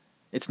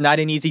 It's not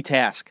an easy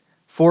task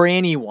for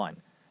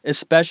anyone,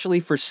 especially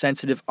for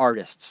sensitive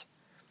artists.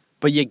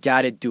 But you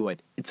gotta do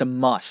it. It's a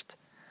must.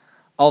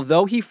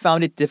 Although he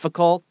found it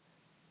difficult,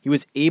 he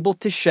was able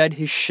to shed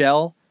his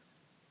shell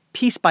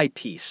piece by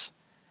piece.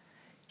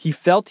 He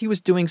felt he was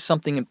doing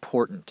something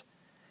important.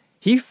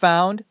 He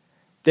found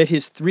that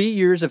his 3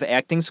 years of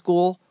acting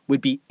school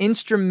would be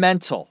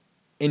instrumental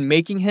in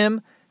making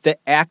him the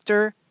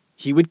actor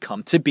he would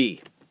come to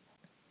be.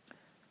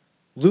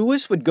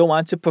 Lewis would go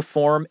on to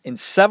perform in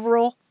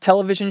several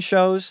television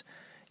shows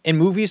and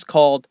movies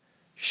called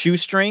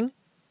Shoestring,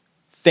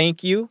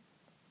 Thank You,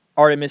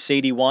 Artemis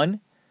 81,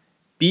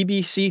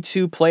 BBC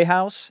Two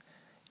Playhouse,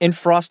 and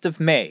Frost of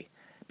May,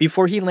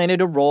 before he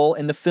landed a role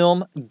in the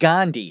film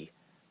Gandhi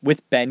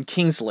with Ben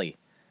Kingsley.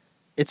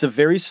 It's a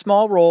very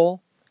small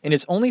role, and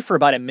it's only for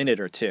about a minute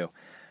or two,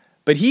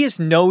 but he is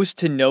nose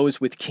to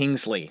nose with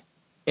Kingsley,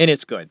 and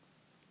it's good.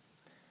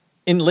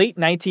 In late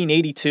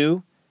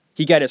 1982,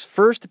 he got his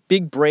first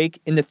big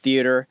break in the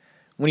theater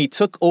when he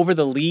took over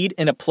the lead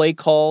in a play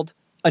called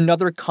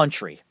Another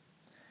Country.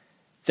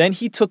 Then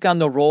he took on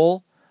the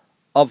role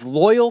of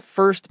loyal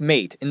first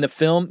mate in the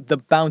film The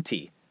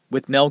Bounty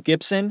with Mel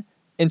Gibson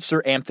and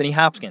Sir Anthony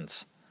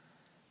Hopkins.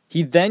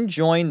 He then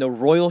joined the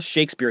Royal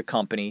Shakespeare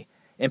Company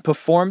and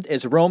performed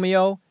as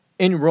Romeo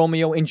in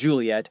Romeo and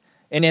Juliet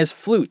and as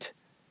Flute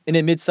in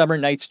A Midsummer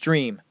Night's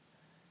Dream.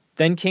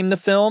 Then came the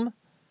film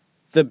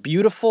The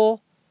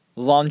Beautiful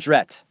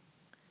Laundrette.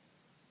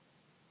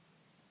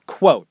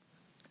 Quote,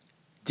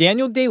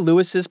 Daniel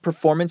Day-Lewis's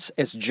performance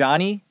as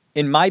Johnny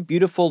in My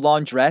Beautiful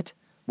Laundrette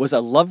was a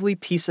lovely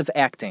piece of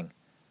acting,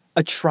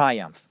 a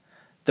triumph,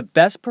 the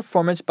best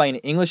performance by an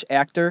English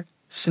actor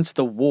since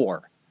the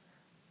war.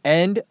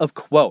 End of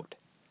quote.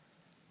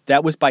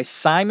 That was by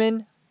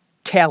Simon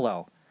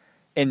Callow,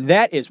 and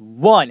that is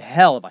one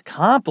hell of a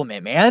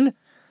compliment, man.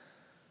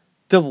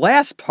 The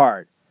last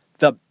part,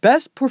 the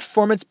best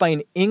performance by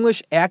an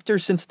English actor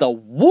since the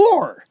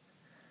war.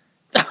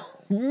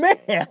 Oh,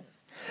 man.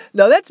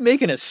 Now that's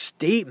making a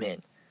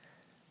statement.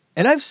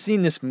 And I've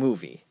seen this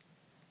movie.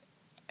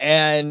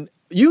 And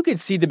you can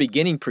see the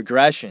beginning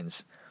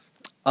progressions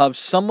of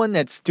someone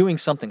that's doing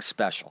something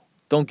special.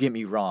 Don't get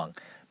me wrong.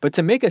 But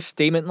to make a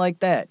statement like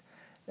that,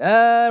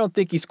 I don't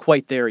think he's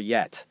quite there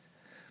yet.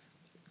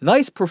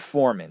 Nice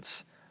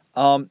performance.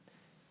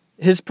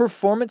 His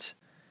performance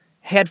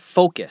had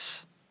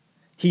focus.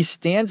 He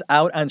stands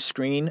out on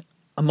screen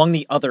among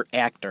the other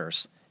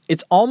actors.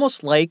 It's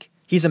almost like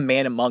he's a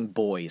man among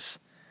boys.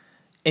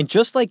 And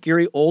just like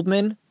Gary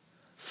Oldman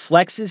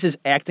flexes his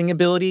acting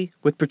ability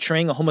with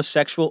portraying a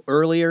homosexual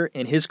earlier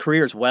in his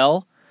career as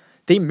well,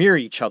 they mirror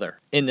each other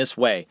in this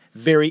way.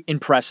 Very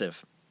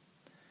impressive.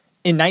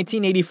 In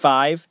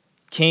 1985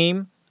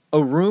 came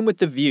A Room with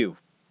the View.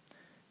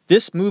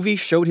 This movie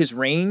showed his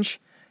range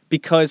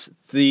because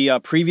the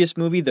previous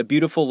movie, The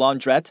Beautiful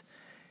Laundrette,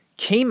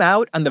 came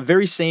out on the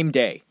very same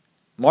day,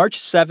 March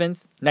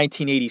 7th,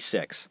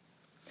 1986.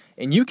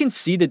 And you can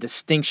see the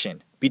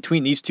distinction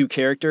between these two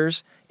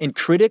characters, and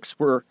critics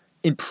were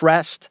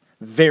impressed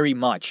very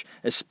much,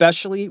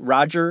 especially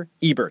Roger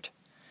Ebert.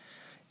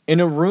 In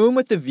A Room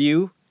with the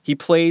View, he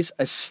plays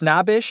a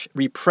snobbish,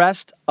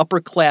 repressed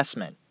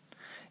upperclassman.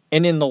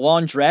 And in The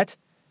Laundrette,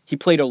 he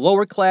played a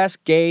lower-class,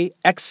 gay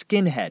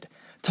ex-skinhead.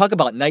 Talk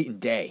about night and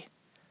day.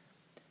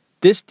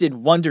 This did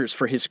wonders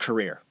for his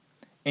career,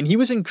 and he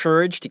was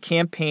encouraged to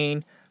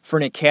campaign for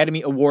an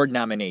Academy Award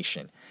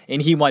nomination,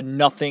 and he wanted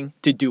nothing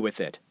to do with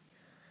it.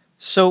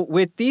 So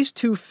with these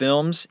two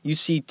films, you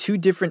see two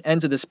different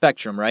ends of the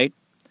spectrum, right?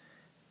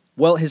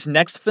 Well, his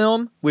next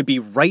film would be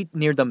right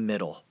near the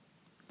middle.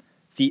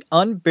 The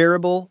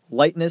Unbearable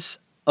Lightness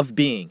of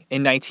Being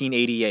in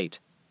 1988.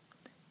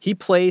 He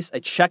plays a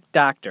Czech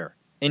doctor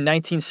in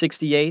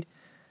 1968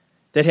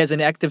 that has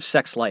an active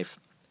sex life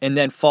and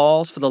then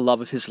falls for the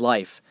love of his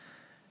life.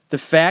 The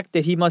fact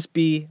that he must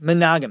be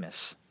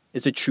monogamous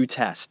is a true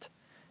test,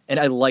 and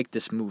I like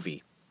this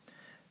movie.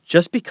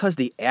 just because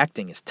the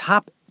acting is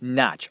top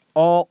notch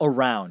all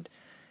around.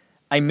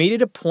 I made it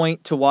a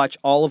point to watch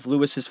all of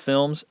Lewis's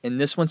films, and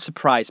this one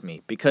surprised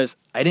me because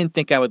I didn't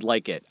think I would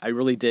like it. I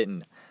really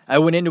didn't. I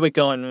went into it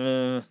going,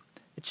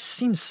 it just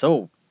seems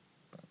so...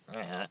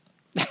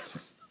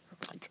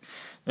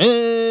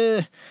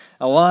 I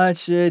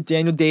watched it,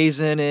 Daniel Day's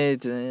in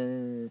it,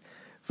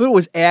 but it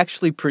was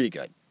actually pretty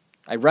good.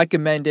 I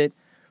recommend it.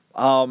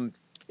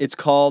 It's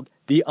called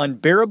The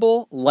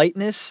Unbearable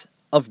Lightness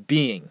of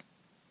Being.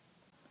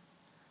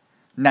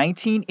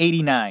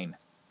 1989,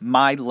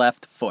 My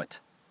Left Foot.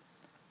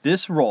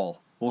 This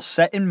role will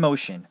set in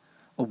motion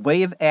a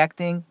way of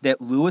acting that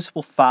Lewis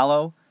will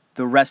follow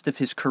the rest of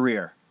his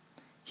career.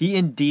 He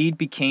indeed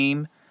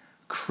became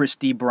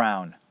Christy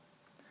Brown.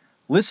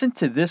 Listen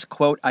to this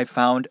quote I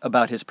found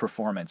about his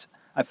performance.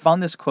 I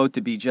found this quote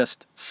to be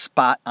just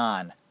spot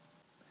on.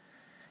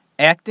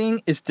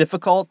 Acting is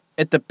difficult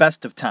at the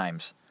best of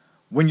times,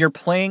 when you're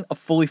playing a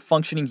fully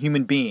functioning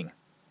human being.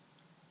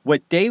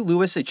 What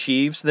Day-Lewis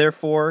achieves,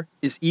 therefore,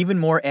 is even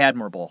more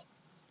admirable.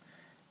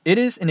 It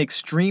is an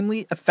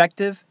extremely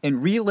effective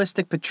and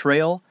realistic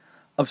portrayal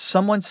of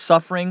someone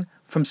suffering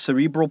from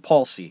cerebral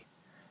palsy,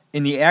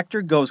 and the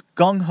actor goes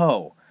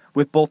gung-ho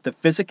with both the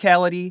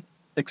physicality,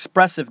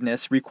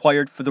 expressiveness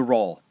required for the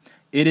role.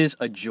 It is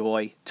a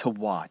joy to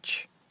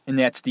watch. And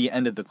that's the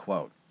end of the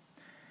quote.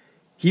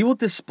 He will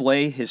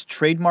display his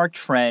trademark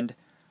trend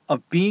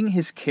of being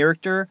his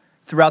character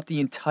throughout the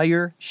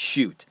entire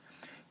shoot.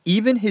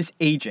 Even his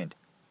agent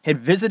had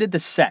visited the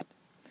set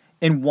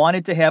and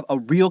wanted to have a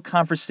real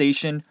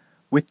conversation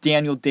with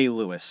Daniel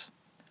Day-Lewis.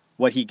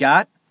 What he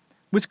got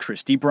was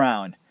Christy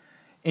Brown,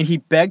 and he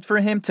begged for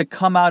him to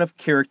come out of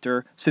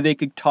character so they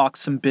could talk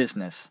some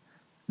business.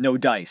 No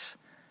dice.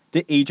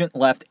 The agent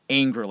left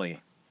angrily.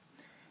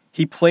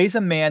 He plays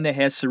a man that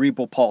has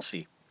cerebral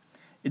palsy.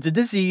 It's a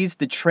disease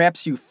that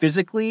traps you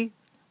physically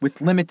with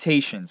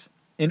limitations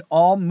in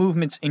all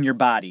movements in your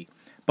body,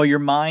 but your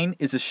mind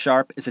is as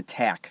sharp as a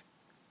tack.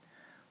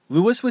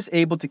 Lewis was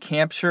able to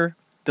capture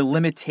the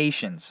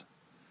limitations,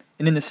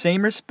 and in the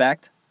same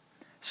respect,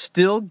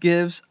 still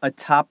gives a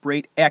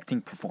top-rate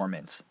acting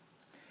performance.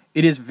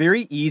 It is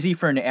very easy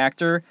for an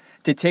actor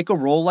to take a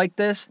role like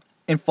this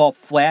and fall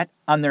flat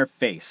on their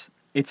face.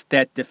 It's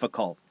that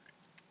difficult.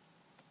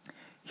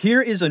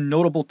 Here is a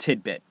notable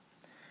tidbit.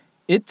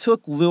 It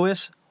took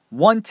Lewis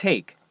one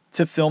take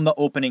to film the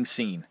opening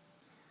scene,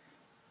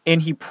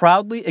 and he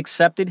proudly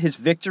accepted his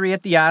victory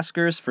at the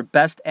Oscars for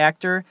Best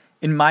Actor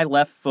in My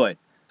Left Foot.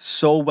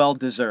 So well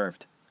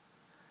deserved.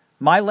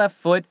 My Left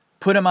Foot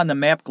put him on the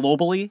map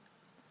globally,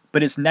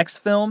 but his next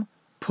film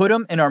put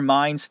him in our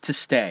minds to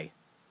stay.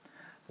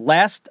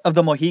 Last of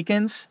the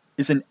Mohicans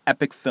is an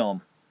epic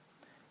film.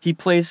 He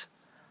plays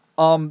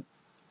a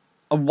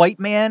white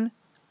man,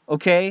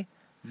 okay,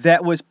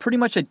 that was pretty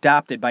much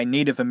adopted by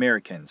Native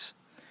Americans.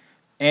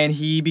 And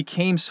he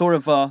became sort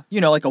of a,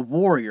 like a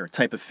warrior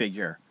type of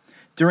figure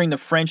during the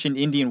French and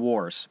Indian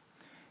Wars.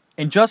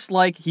 And just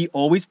like he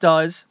always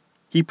does,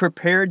 he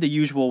prepared the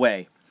usual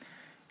way.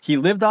 He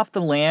lived off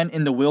the land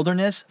in the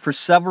wilderness for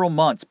several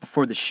months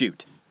before the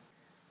shoot.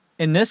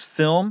 And this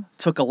film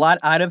took a lot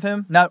out of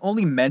him, not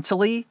only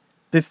mentally,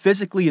 but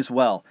physically as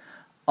well.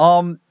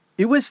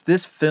 It was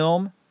this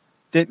film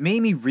that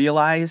made me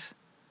realize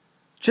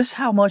just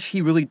how much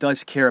he really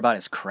does care about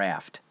his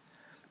craft.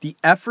 The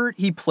effort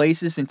he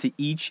places into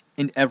each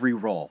and every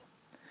role.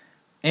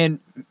 And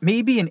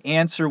maybe an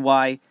answer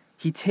why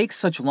he takes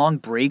such long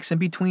breaks in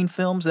between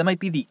films, that might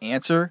be the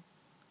answer,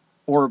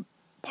 or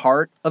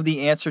part of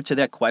the answer to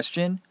that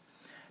question.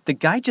 The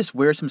guy just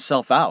wears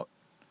himself out.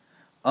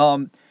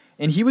 And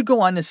he would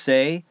go on to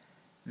say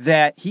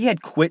that he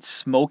had quit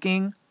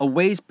smoking a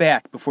ways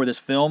back before this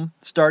film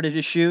started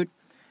to shoot,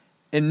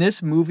 and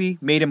this movie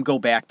made him go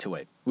back to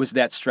it. It was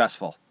that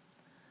stressful.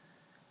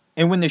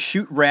 And when the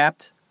shoot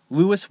wrapped,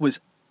 Lewis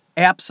was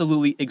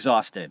absolutely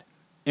exhausted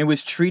and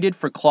was treated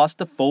for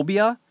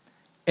claustrophobia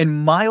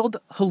and mild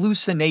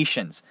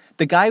hallucinations.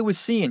 The guy was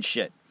seeing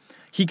shit.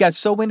 He got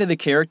so into the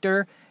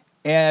character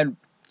and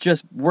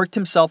just worked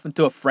himself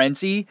into a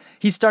frenzy,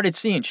 he started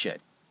seeing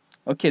shit.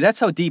 Okay, that's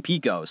how deep he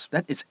goes.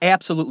 That is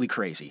absolutely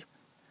crazy.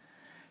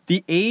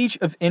 The Age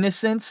of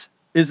Innocence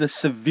is a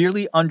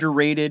severely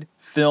underrated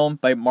film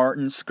by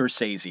Martin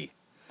Scorsese.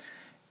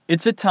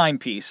 It's a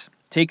timepiece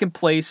taking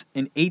place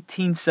in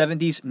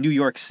 1870s New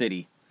York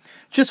City.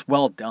 Just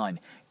well done.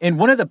 And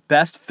one of the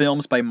best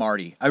films by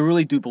Marty. I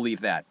really do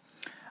believe that.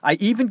 I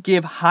even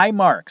give high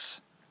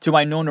marks to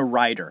Winona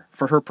Ryder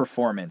for her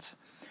performance.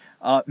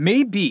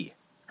 Maybe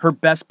her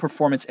best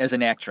performance as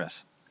an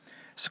actress.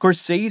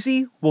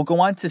 Scorsese will go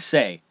on to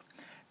say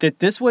that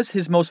this was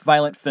his most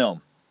violent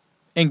film.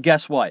 And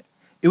guess what?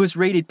 It was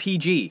rated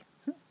PG.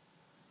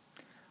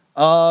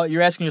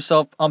 You're asking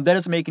yourself, that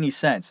doesn't make any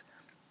sense.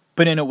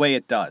 But in a way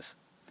it does.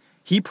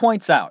 He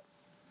points out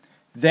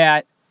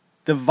that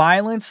the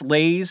violence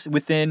lays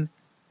within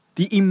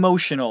the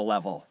emotional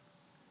level.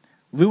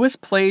 Lewis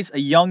plays a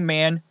young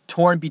man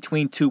torn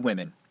between two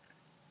women.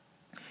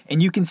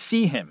 And you can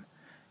see him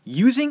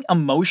using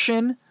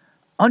emotion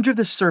under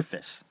the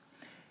surface.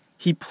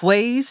 He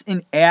plays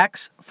and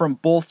acts from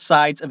both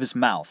sides of his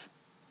mouth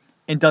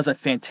and does a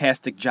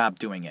fantastic job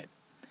doing it.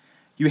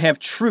 You have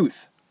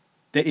truth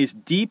that is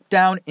deep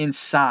down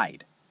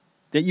inside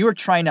that you are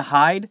trying to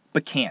hide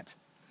but can't.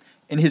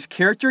 And his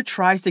character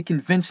tries to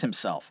convince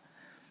himself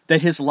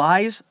that his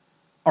lies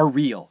are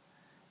real.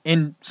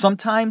 And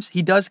sometimes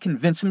he does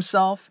convince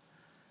himself,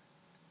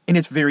 and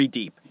it's very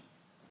deep.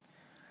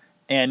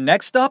 And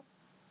next up,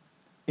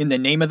 In the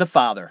Name of the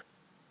Father.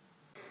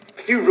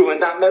 You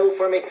ruined that medal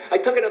for me. I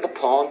took it at the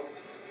pawn,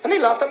 and they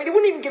laughed at me. They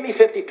wouldn't even give me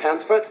 50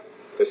 pence for it.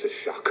 This is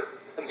shock.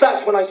 And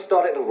that's when I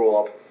started to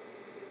rob.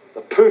 The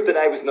proof that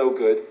I was no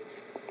good.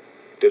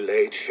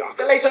 Delayed shock.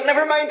 Delayed shock,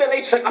 never mind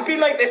delayed shock. I've been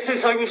like this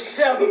since I was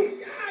 7.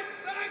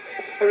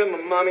 I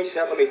remember Mommy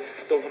said to me,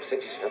 don't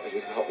upset yourself,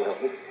 he's not well.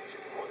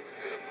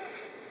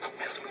 Not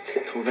well, so we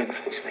tiptoe around the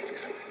house like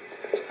this.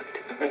 He's not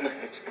tipping around the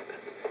house like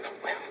that. Not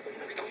well,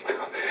 he's not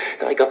well.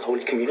 Then I got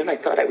Holy Communion, I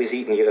thought I was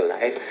eating you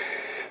alive.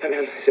 And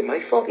then, is it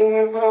my fault you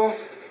weren't well?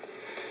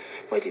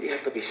 Why did you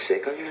have to be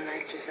sick on your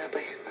life,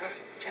 Giuseppe? Huh?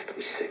 Did you have to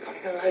be sick on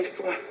your life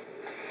for?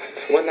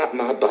 When that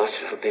mad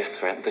bastard out there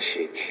threatened to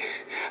shoot you,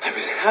 I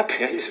was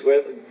happy, I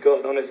swear to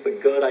God, honest to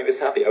God, I was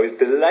happy. I was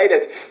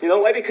delighted. You know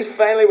why? Because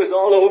finally it was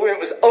all over. It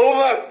was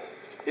over.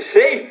 You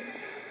see?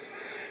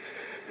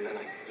 And then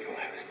I knew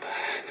I was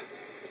bad.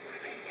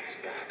 I was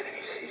bad. Then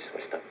you see, so I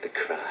started to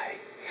cry.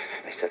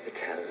 I started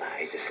to tell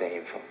lies, the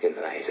same fucking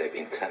lies I've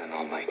been telling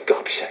all my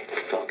gobshite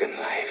fucking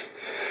life.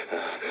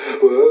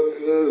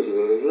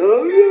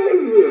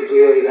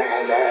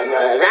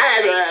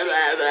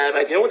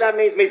 You know what that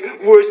means? It means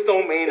words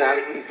don't mean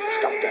anything.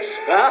 Stop this.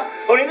 Huh?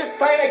 Only this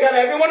time I got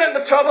everyone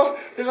into trouble.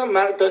 Doesn't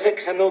matter, does it?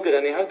 Because I'm no good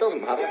anyhow. It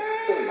doesn't matter.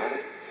 Doesn't matter.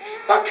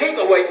 I'll keep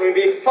away from you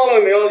being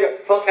following me all your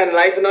fucking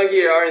life and now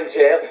you are in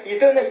jail. Are you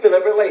doing this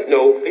deliberately?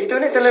 No. Are you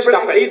doing it deliberately?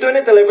 Stop it. Are you doing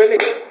it deliberately?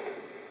 Did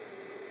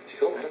you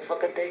go let him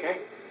fucking dig, eh?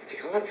 Did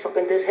you go let him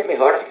fucking dig? Hit me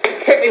harder.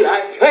 Hit me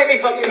like. Hit me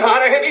fucking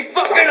harder. Hit me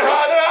fucking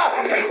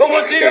harder. But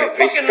what's in your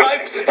fucking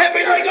life? Hit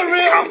me like a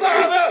real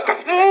father.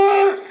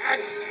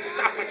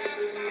 Stop it.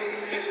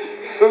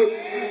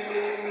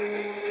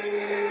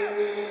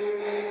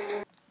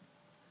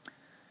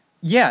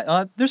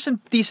 Yeah, there's some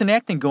decent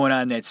acting going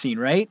on in that scene,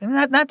 right?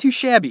 And not too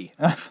shabby.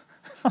 Oh,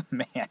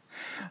 man.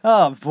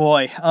 Oh,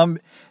 boy.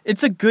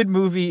 It's a good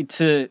movie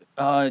to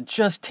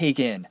just take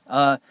in.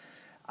 I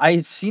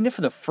had seen it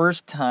for the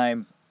first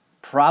time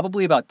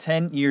probably about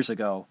 10 years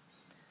ago.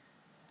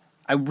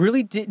 I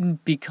really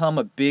didn't become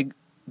a big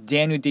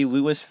Daniel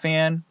Day-Lewis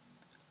fan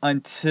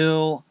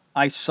until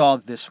I saw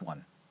this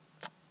one.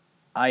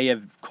 I,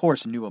 of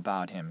course, knew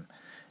about him.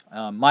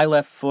 My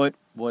Left Foot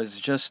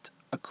was just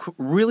a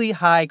really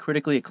high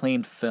critically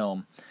acclaimed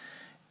film,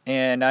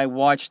 and I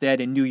watched that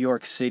in New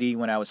York City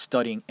when I was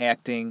studying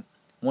acting,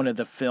 one of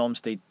the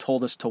films they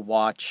told us to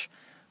watch.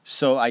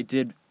 So I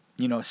did,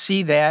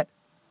 see that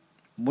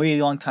way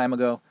a long time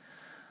ago.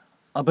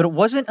 But it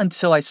wasn't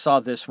until I saw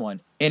this one,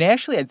 and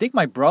actually I think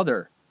my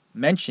brother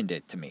mentioned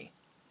it to me,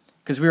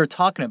 because we were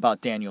talking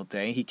about Daniel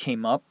Day. He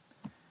came up,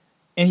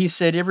 and he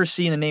said, "Ever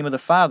see In the Name of the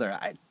Father?"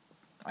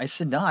 I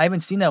said, "No, I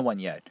haven't seen that one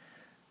yet."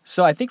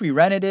 So I think we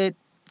rented it,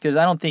 because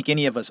I don't think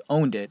any of us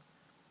owned it.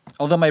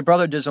 Although my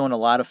brother does own a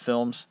lot of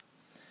films,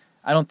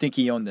 I don't think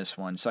he owned this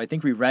one. So I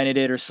think we rented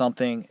it or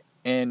something.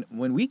 And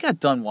when we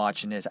got done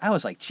watching this, I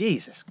was like,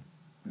 Jesus,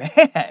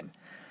 man,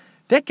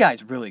 that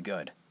guy's really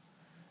good.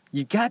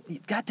 You got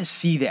to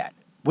see that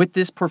with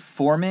this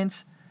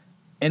performance.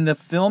 And the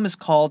film is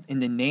called In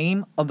the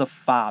Name of the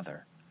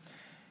Father.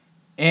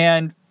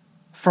 And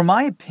for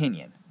my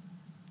opinion,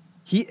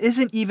 he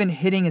isn't even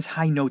hitting his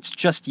high notes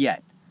just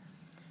yet.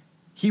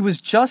 He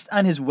was just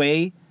on his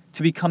way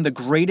to become the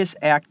greatest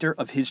actor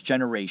of his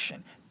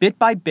generation. Bit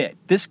by bit,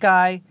 this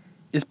guy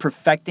is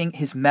perfecting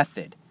his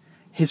method,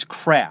 his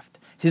craft,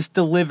 his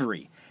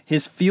delivery,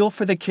 his feel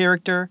for the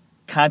character,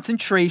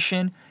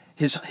 concentration,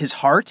 his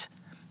heart,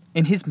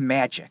 and his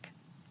magic.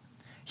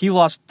 He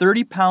lost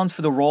 30 pounds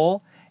for the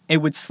role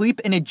and would sleep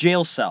in a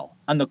jail cell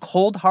on the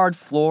cold, hard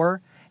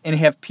floor and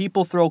have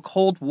people throw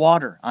cold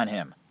water on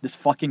him. This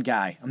fucking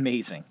guy.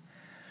 Amazing.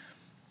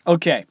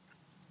 Okay.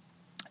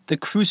 The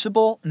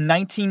Crucible,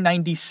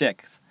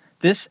 1996.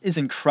 This is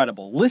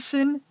incredible.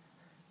 Listen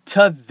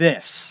to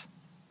this.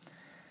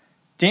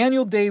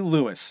 Daniel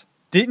Day-Lewis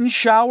didn't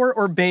shower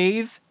or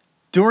bathe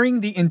during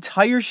the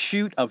entire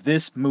shoot of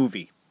this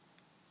movie.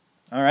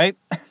 All right?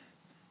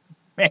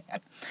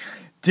 Man.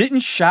 Didn't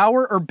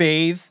shower or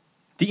bathe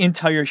the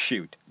entire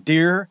shoot.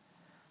 Dear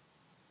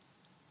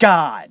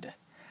God.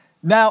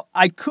 Now,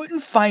 I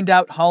couldn't find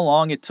out how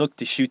long it took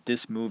to shoot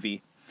this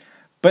movie,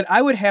 but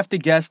I would have to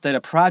guess that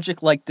a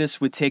project like this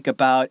would take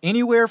about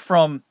anywhere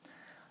from,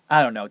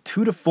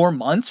 2 to 4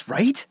 months,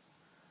 right?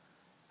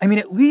 I mean,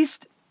 at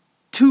least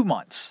 2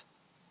 months.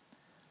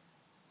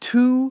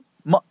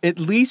 At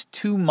least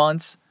 2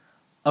 months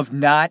of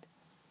not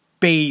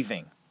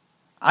bathing.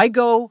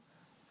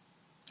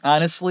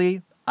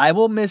 Honestly, I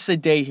will miss a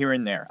day here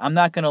and there. I'm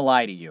not going to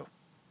lie to you.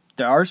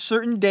 There are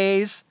certain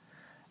days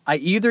I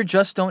either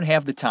just don't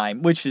have the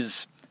time, which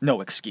is no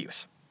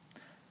excuse.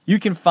 You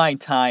can find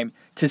time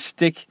to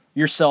stick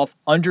yourself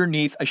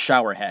underneath a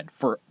shower head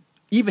for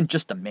even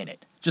just a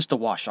minute, just to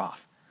wash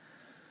off.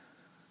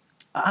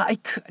 I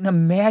couldn't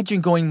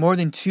imagine going more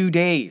than 2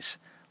 days.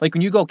 Like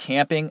when you go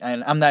camping,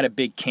 and I'm not a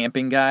big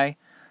camping guy,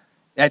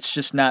 that's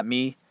just not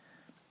me.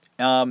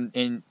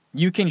 And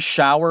you can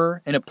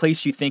shower in a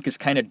place you think is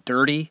kind of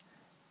dirty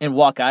and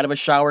walk out of a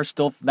shower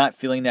still not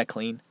feeling that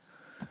clean.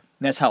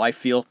 And that's how I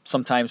feel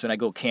sometimes when I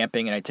go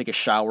camping and I take a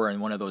shower in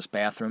one of those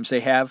bathrooms they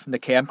have in the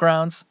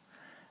campgrounds.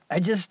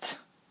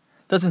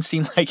 Doesn't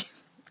seem like,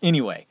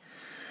 anyway.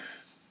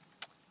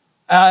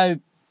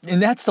 And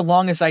that's the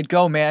longest I'd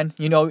go, man.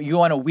 You know, you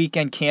go on a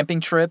weekend camping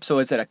trip, so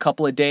is it a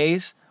couple of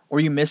days? Or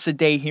you miss a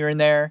day here and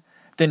there.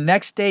 The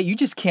next day, you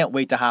just can't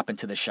wait to hop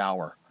into the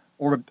shower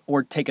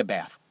or take a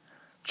bath.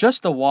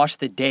 Just to wash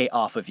the day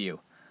off of you.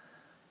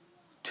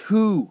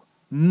 2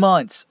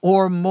 months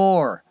or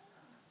more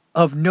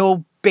of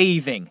no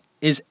bathing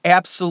is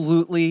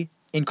absolutely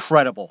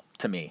incredible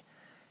to me.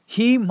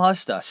 He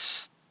must have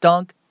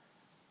stunk.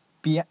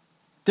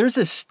 There's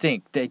a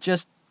stink that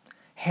just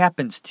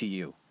happens to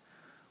you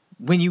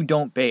when you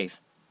don't bathe.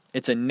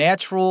 It's a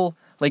natural,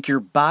 like your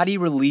body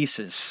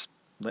releases,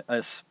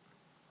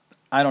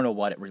 I don't know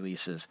what it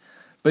releases,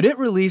 but it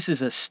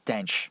releases a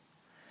stench.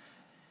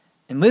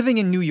 And living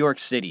in New York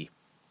City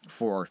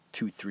for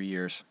 3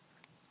 years,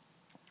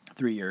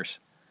 New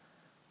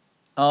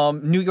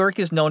York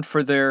is known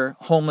for their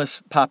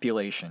homeless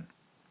population.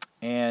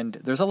 And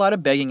there's a lot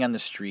of begging on the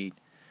street.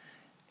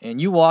 And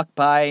you walk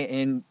by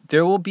and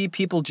there will be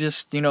people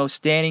just,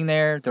 standing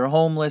there. They're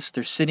homeless.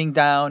 They're sitting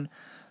down.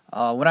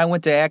 When I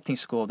went to acting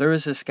school, there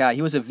was this guy.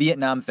 He was a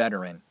Vietnam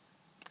veteran.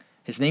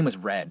 His name was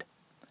Red.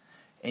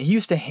 And he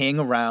used to hang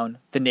around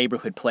the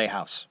neighborhood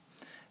playhouse.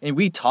 And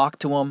we talked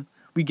to him.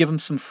 We give him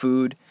some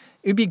food.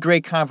 It would be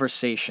great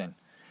conversation.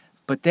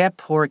 But that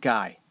poor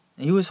guy,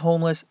 and he was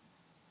homeless.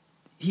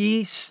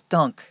 He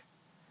stunk.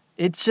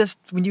 It's just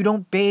when you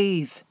don't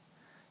bathe,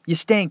 you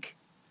stink.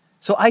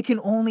 So I can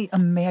only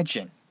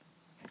imagine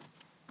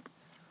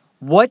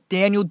what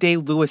Daniel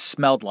Day-Lewis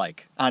smelled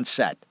like on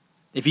set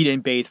if he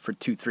didn't bathe for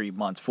 2, 3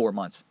 months, 4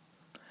 months.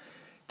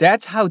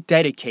 That's how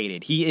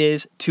dedicated he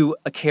is to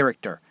a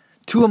character,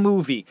 to a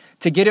movie,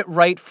 to get it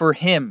right for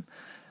him.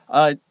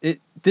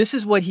 This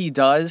is what he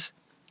does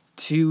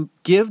to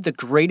give the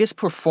greatest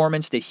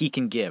performance that he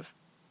can give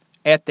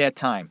at that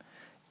time.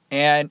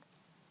 And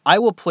I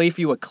will play for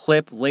you a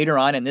clip later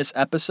on in this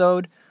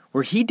episode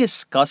where he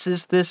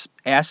discusses this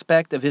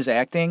aspect of his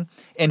acting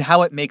and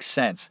how it makes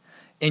sense.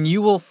 And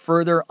you will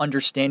further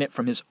understand it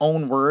from his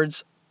own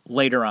words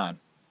later on.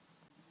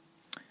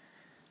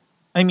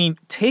 I mean,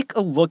 take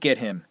a look at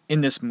him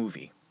in this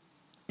movie.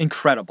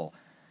 Incredible.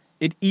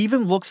 It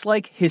even looks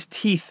like his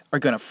teeth are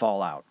going to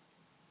fall out.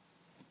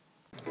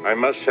 I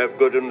must have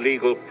good and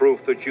legal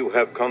proof that you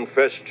have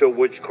confessed to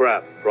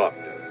witchcraft,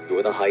 Proctor.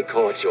 You're the High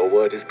Court. Your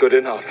word is good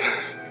enough.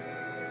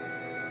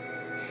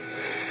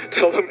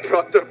 Tell them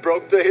Proctor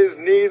broke to his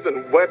knees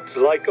and wept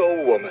like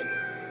a woman.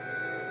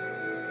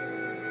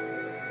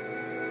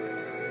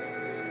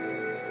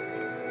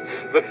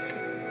 But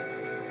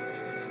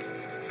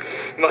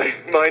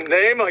my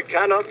name I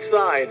cannot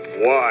sign.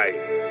 Why?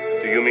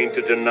 Do you mean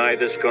to deny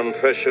this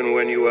confession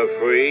when you are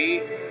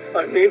free?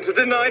 I mean to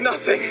deny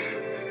nothing.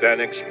 Then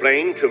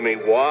explain to me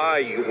why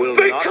you will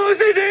not...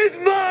 Because it is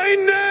my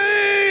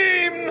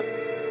name!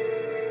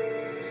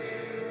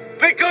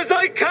 Because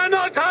I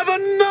cannot have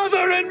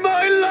another in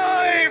my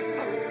life!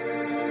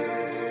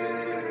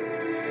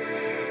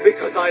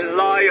 Because I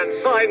lie and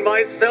sign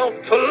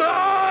myself to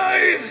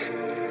lies!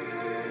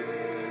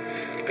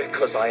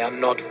 Because I am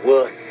not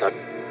worth the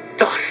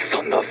dust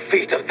on the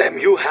feet of them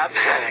you have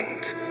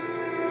hanged.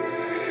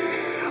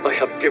 I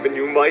have given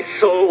you my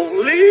soul.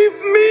 Leave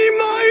me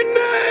my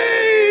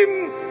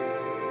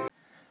name!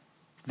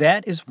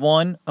 That is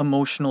one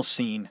emotional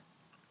scene.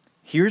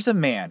 Here's a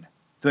man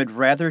who had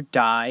rather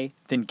die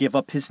than give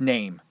up his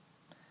name.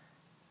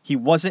 He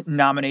wasn't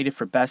nominated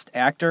for Best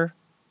Actor,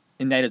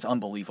 and that is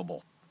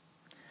unbelievable.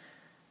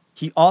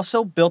 He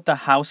also built the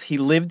house he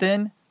lived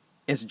in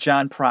as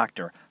John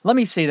Proctor. Let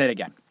me say that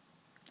again,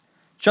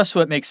 just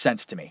so it makes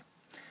sense to me.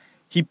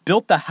 He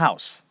built the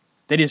house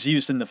that is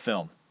used in the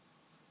film.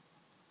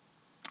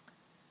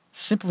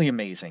 Simply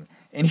amazing.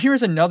 And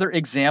here's another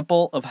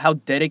example of how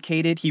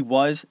dedicated he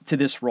was to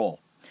this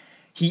role.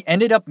 He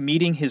ended up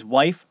meeting his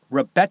wife,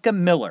 Rebecca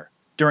Miller,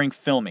 during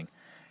filming.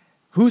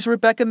 Who's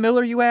Rebecca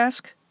Miller, you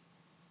ask?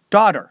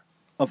 Daughter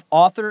of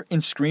author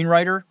and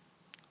screenwriter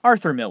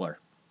Arthur Miller.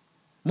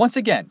 Once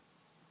again,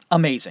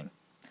 amazing.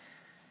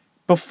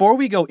 Before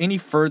we go any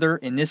further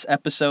in this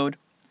episode,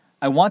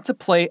 I want to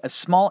play a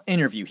small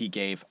interview he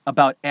gave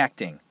about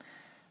acting.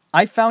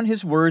 I found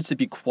his words to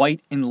be quite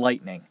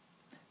enlightening.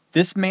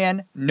 This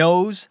man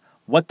knows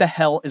what the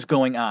hell is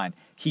going on.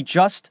 He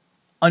just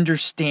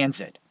understands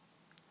it.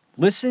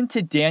 Listen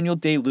to Daniel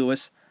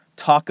Day-Lewis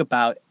talk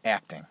about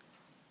acting.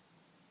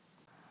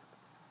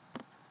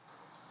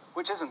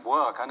 Which isn't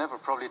work. I never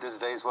probably did a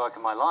day's work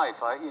in my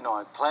life. I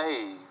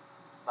play.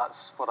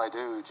 That's what I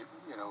do.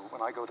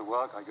 When I go to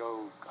work, I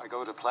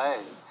go to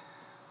play.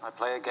 I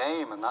play a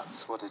game, and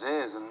that's what it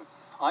is. And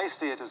I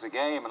see it as a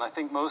game, and I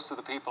think most of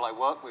the people I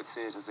work with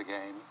see it as a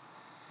game,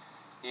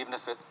 even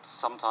if it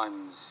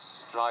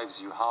sometimes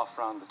drives you half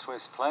round the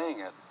twist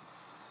playing it.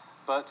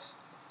 But,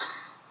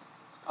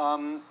 you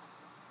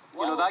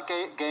know, that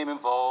game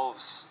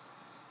involves,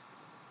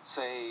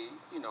 say,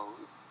 you know,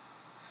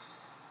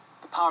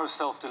 the power of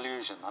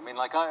self-delusion. I mean,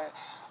 like, I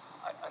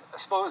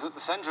suppose at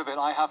the center of it,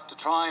 I have to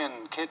try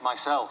and kid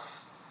myself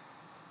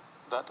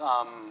that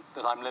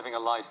I'm living a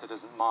life that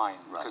isn't mine.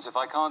 Because if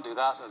I can't do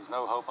that, there's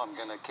no hope I'm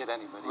going to kid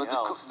anybody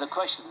else. The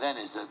question then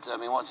is that, I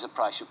mean, what's the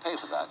price you pay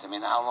for that? I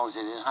mean, how long does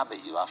it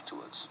inhabit you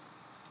afterwards?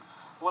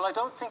 Well, I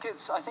think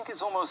it's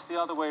almost the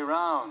other way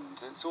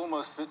around. It's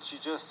almost that you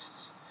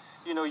just,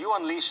 you know, you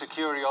unleash a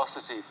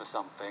curiosity for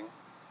something,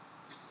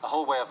 a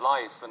whole way of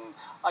life. And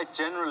I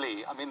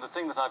mean, the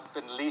thing that I've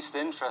been least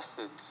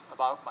interested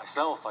about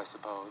myself, I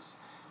suppose,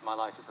 in my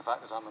life is the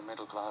fact that I'm a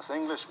middle-class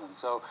Englishman.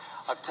 So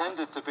I've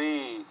tended to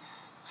be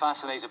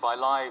fascinated by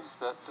lives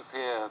that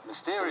appear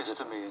mysterious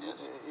to me, and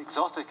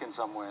exotic in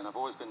some way, and I've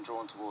always been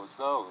drawn towards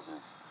those.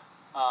 Yes.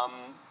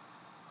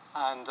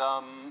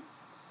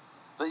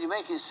 But you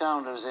make it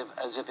sound as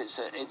if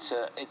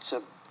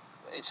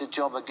it's a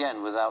job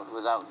again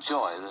without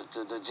joy.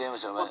 The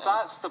James. Well,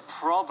 that's the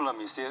problem.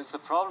 You see, the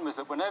problem is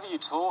that whenever you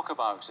talk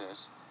about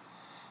it,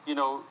 you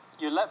know,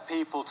 you let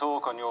people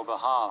talk on your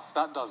behalf.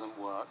 That doesn't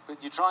work.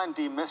 But you try and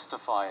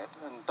demystify it,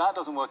 and that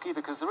doesn't work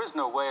either, because there is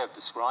no way of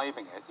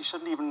describing it. You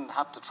shouldn't even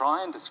have to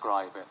try and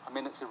describe it. I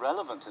mean, it's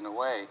irrelevant in a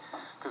way,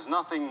 because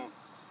nothing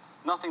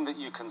that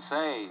you can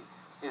say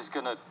is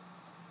going to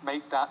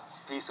make that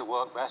piece of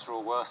work better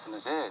or worse than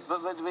it is.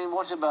 But I mean,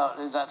 what about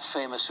that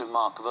famous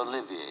remark of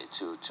Olivier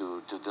to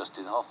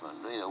Dustin Hoffman?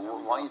 You know,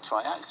 why you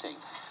try acting?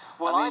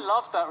 Well, I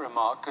loved that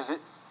remark, because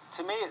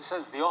to me it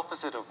says the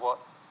opposite of what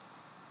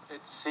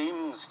it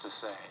seems to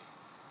say.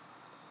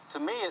 To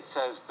me, it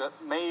says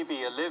that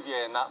maybe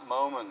Olivier in that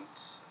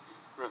moment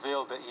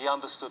revealed that he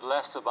understood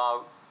less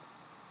about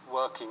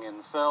working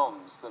in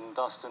films than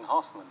Dustin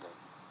Hoffman did.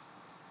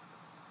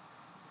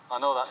 I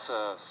know that's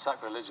a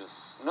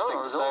sacrilegious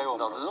thing to say almost.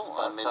 Not at all.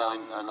 But, I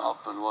mean, and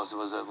Hoffman was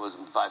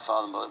by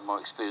far the more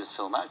experienced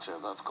film actor,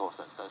 but of course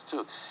that's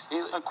true.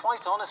 And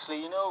quite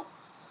honestly, you know,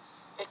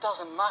 it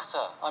doesn't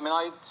matter. I mean,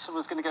 I sort of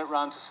was going to get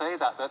around to say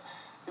that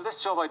in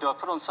this job I do, I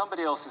put on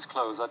somebody else's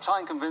clothes. I try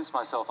and convince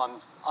myself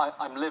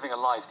I'm living a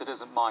life that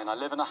isn't mine. I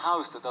live in a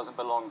house that doesn't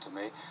belong to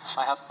me.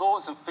 I have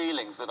thoughts and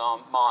feelings that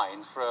aren't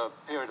mine for a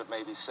period of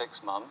maybe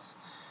 6 months.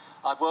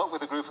 I work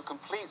with a group of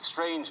complete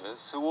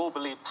strangers who all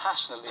believe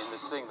passionately in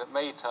this thing that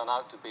may turn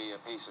out to be a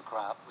piece of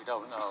crap. We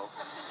don't know.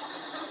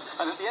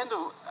 And at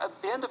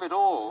the end of it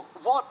all,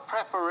 what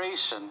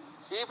preparation?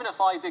 Even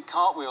if I did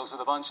cartwheels with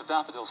a bunch of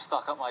daffodils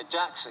stuck up my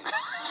jacksie,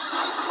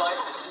 like,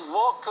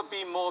 what could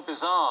be more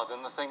bizarre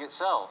than the thing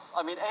itself?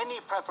 I mean,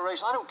 any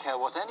preparation, I don't care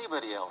what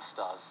anybody else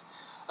does,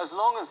 as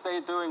long as they're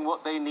doing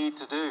what they need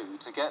to do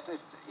to get,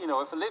 if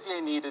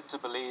Olivier needed to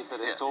believe that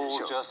it's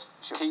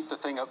keep the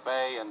thing at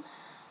bay, and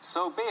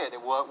so be it,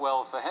 it worked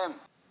well for him.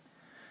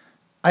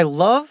 I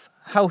love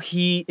how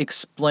he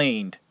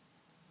explained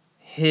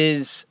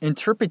his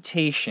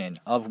interpretation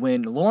of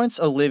when Laurence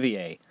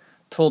Olivier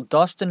told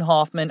Dustin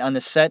Hoffman on the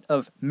set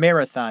of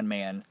Marathon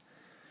Man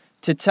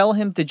to tell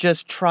him to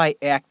just try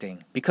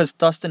acting, because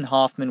Dustin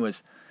Hoffman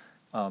was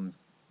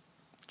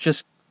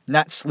just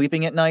not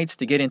sleeping at nights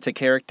to get into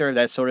character,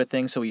 that sort of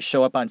thing, so he'd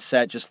show up on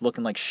set just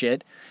looking like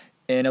shit.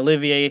 And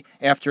Olivier,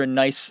 after a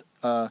nice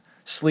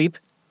sleep,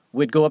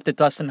 would go up to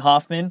Dustin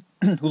Hoffman,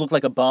 who looked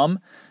like a bum,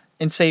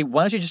 and say,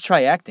 why don't you just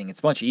try acting?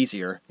 It's much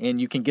easier,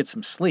 and you can get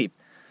some sleep.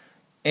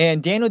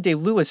 And Daniel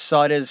Day-Lewis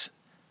saw it as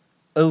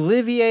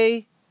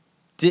Olivier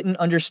didn't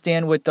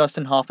understand what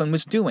Dustin Hoffman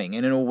was doing,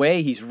 and in a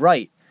way, he's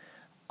right.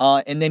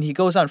 And then he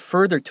goes on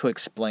further to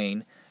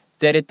explain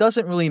that it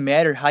doesn't really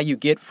matter how you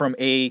get from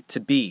A to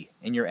B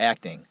in your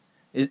acting.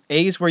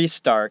 A is where you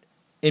start,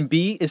 and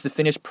B is the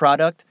finished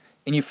product,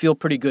 and you feel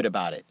pretty good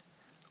about it,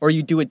 or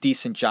you do a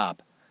decent job.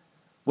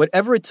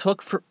 Whatever it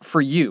took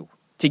for you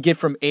to get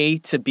from A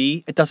to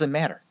B, it doesn't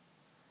matter.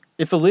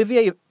 If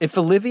Olivier,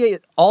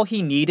 all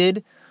he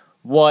needed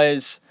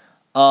was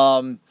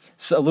a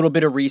little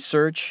bit of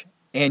research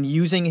and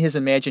using his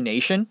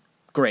imagination,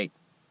 great.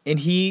 And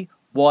he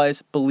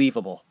was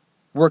believable.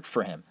 Worked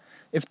for him.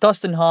 If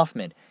Dustin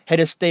Hoffman had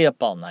to stay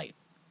up all night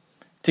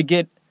to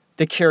get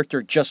the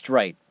character just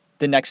right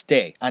the next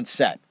day on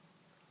set,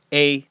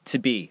 A to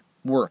B,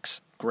 works,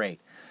 great.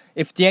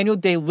 If Daniel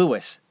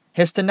Day-Lewis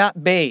has to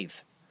not bathe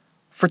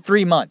for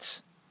 3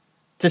 months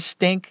to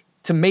stink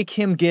to make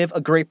him give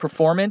a great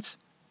performance,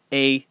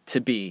 A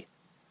to B.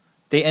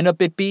 They end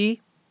up at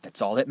B,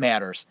 that's all that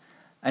matters.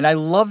 And I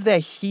love that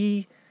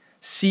he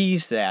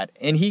sees that,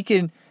 and he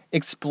can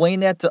explain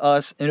that to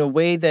us in a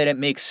way that it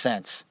makes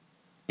sense.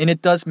 And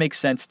it does make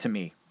sense to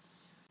me.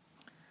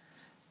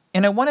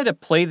 And I wanted to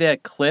play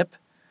that clip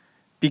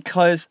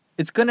because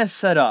it's going to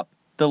set up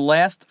the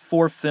last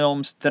 4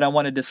 films that I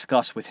want to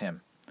discuss with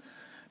him.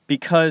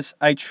 Because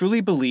I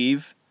truly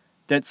believe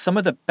that some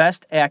of the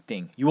best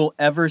acting you will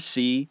ever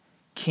see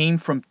came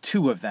from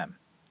 2 of them.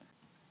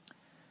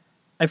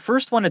 I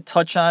first want to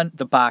touch on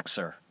the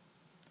boxer.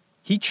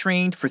 He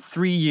trained for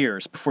 3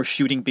 years before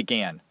shooting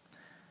began.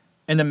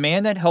 And the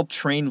man that helped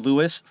train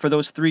Lewis for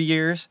those 3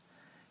 years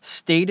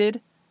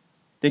stated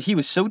that he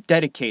was so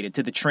dedicated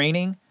to the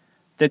training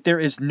that there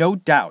is no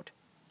doubt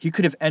he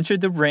could have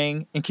entered the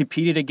ring and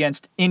competed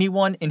against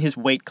anyone in his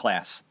weight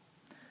class.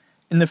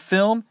 In the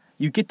film,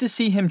 you get to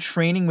see him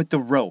training with the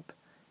rope,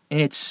 and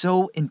it's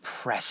so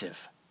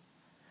impressive.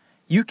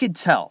 You could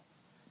tell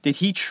that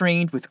he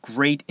trained with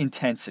great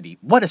intensity.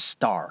 What a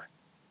star.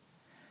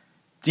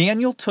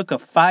 Daniel took a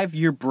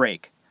 5-year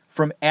break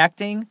from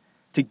acting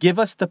to give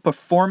us the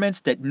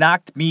performance that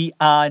knocked me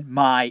on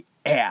my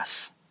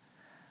ass.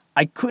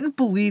 I couldn't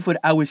believe what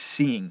I was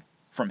seeing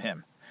from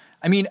him.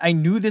 I mean, I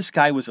knew this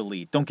guy was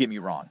elite, don't get me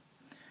wrong.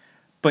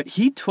 But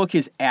he took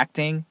his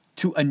acting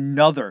to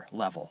another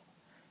level.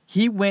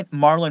 He went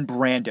Marlon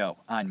Brando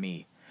on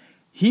me.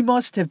 He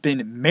must have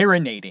been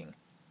marinating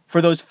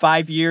for those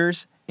 5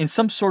 years in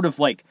some sort of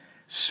like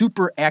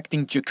super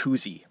acting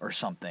jacuzzi or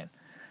something.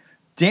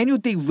 Daniel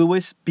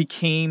Day-Lewis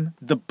became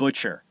the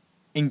Butcher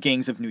in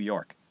Gangs of New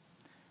York.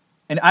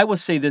 And I will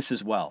say this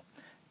as well.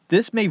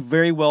 This may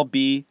very well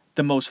be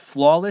the most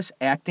flawless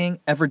acting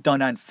ever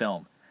done on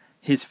film.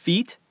 His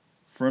feet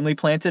firmly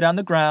planted on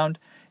the ground,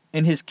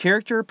 and his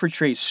character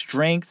portrays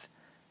strength,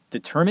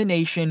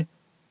 determination,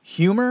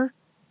 humor,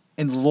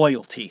 and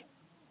loyalty.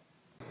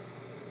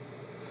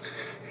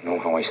 You know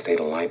how I stayed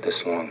alive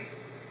this long?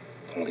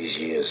 All these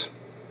years?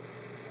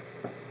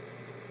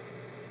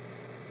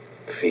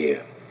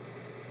 Fear.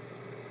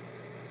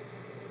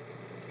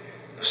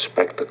 The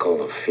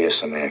spectacle of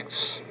fearsome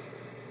acts.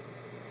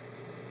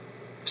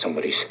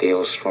 Somebody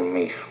steals from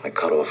me, I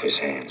cut off his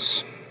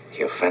hands.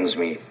 He offends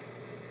me,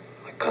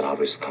 I cut out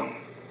his tongue.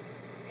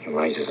 He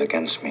rises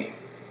against me,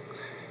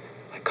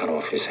 I cut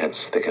off his head,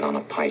 stick it on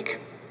a pike.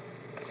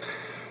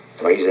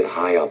 Raise it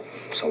high up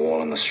so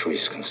all in the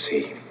streets can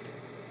see.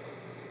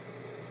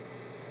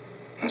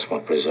 That's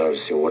what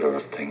preserves the order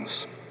of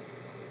things.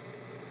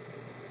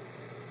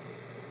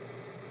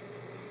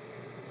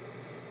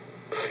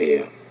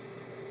 Fear.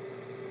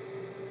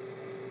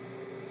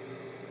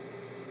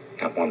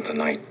 That one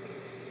tonight.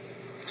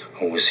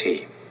 Who was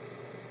he?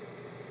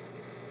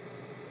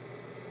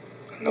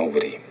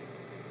 Nobody.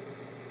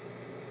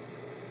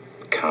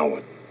 A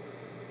coward.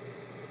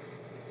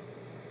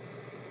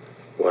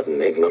 What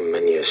an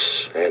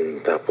ignominious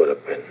end that would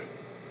have been.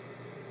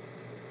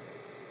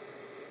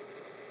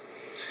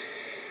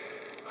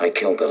 I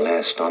killed the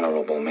last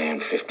honorable man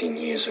 15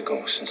 years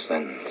ago. Since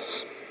then,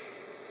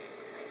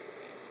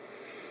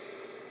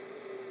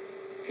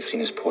 you've seen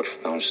his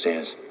portrait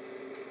downstairs?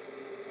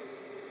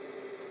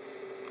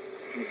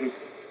 Mm-hmm.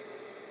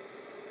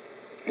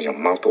 Is your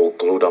mouth all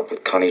glued up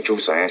with coney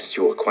juice? I asked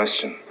you a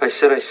question. I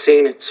said I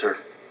seen it, sir.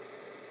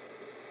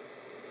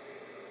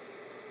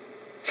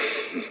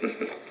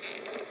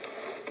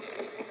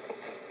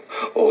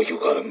 Oh, you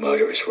got a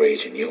murderous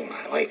rage in you, and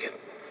I like it.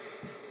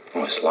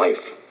 Oh, it's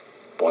life.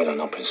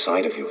 Boiling up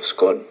inside of you is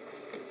good.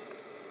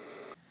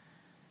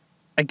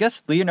 I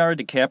guess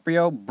Leonardo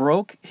DiCaprio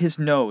broke his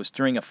nose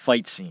during a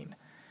fight scene,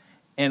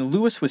 and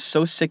Lewis was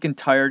so sick and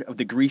tired of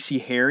the greasy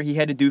hair he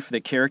had to do for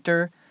the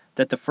character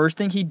that the first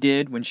thing he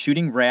did when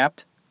shooting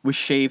Wrapped was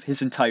shave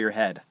his entire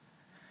head.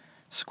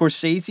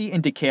 Scorsese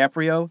and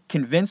DiCaprio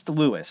convinced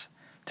Lewis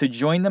to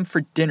join them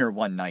for dinner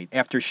one night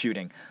after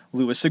shooting.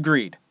 Lewis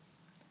agreed.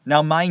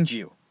 Now mind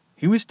you,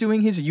 he was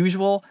doing his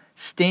usual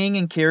staying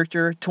in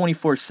character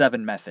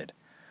 24/7 method.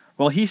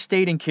 Well, he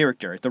stayed in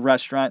character at the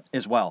restaurant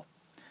as well.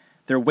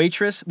 Their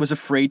waitress was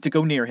afraid to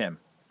go near him.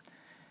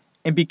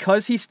 And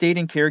because he stayed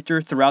in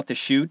character throughout the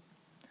shoot,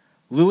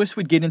 Lewis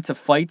would get into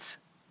fights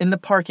in the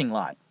parking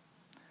lot.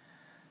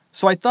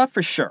 So I thought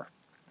for sure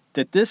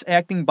that this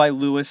acting by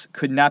Lewis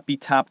could not be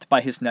topped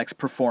by his next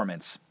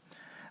performance.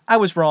 I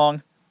was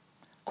wrong.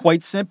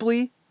 Quite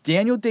simply,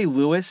 Daniel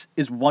Day-Lewis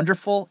is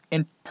wonderful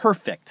and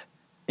perfect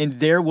in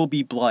There Will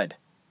Be Blood.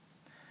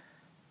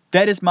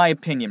 That is my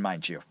opinion,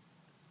 mind you.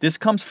 This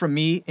comes from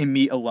me and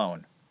me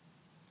alone.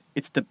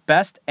 It's the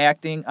best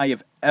acting I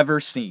have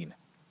ever seen.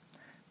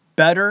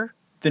 Better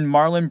than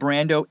Marlon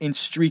Brando in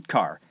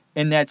Streetcar,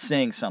 and that's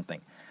saying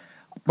something.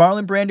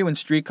 Marlon Brando in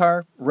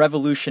Streetcar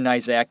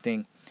revolutionized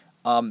acting,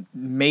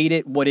 made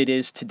it what it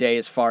is today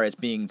as far as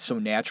being so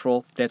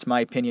natural. That's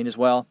my opinion as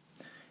well.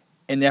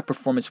 And that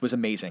performance was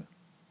amazing.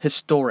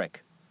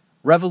 Historic.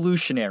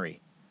 Revolutionary.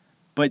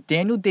 But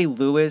Daniel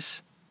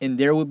Day-Lewis in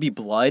There Will Be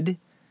Blood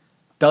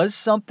does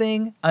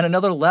something on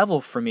another level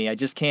for me I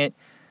just can't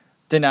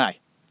deny.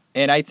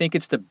 And I think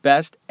it's the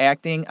best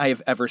acting I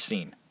have ever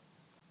seen.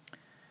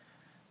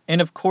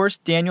 And of course,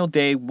 Daniel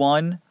Day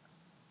won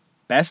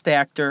Best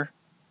Actor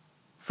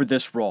for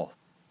this role.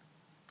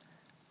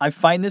 I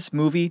find this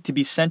movie to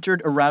be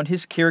centered around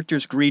his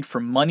character's greed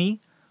for money,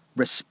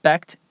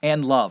 respect,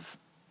 and love.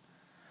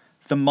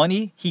 The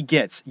money he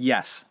gets,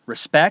 yes.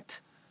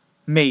 Respect,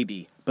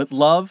 maybe. But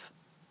love,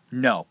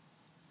 no.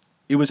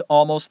 It was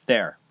almost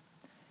there.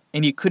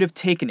 And he could have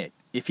taken it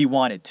if he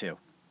wanted to.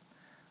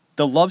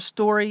 The love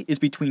story is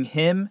between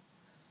him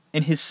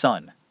and his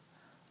son.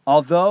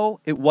 Although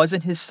it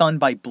wasn't his son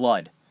by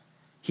blood,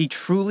 he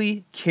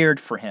truly cared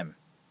for him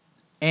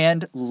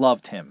and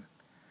loved him.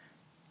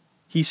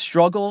 He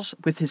struggles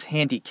with his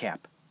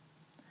handicap.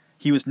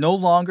 He was no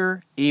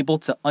longer able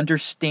to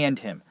understand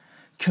him,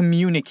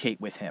 communicate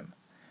with him.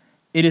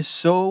 It is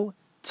so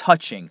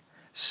touching,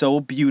 so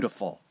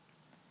beautiful.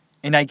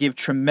 And I give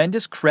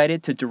tremendous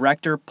credit to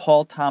director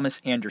Paul Thomas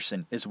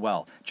Anderson as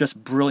well.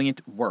 Just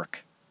brilliant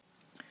work.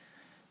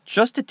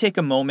 Just to take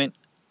a moment,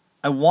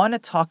 I want to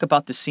talk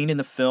about the scene in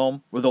the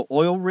film where the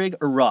oil rig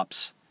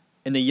erupts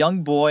and the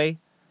young boy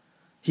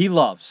he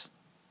loves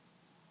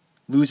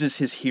loses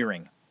his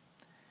hearing.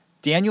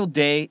 Daniel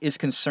Day is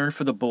concerned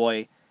for the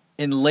boy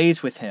and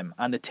lays with him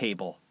on the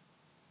table.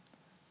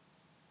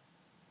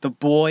 The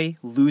boy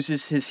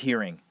loses his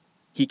hearing.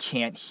 He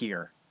can't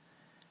hear.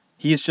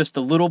 He is just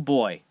a little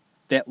boy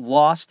that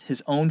lost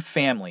his own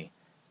family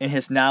and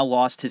has now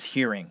lost his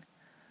hearing.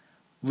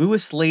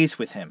 Lewis lays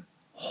with him,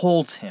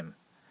 holds him.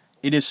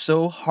 It is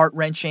so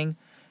heart-wrenching,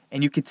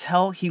 and you can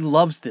tell he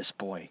loves this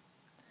boy,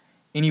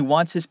 and he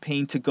wants his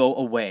pain to go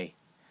away.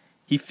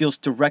 He feels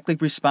directly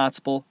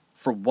responsible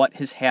for what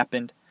has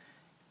happened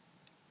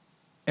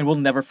and will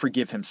never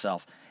forgive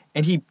himself.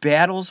 And he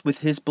battles with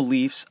his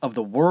beliefs of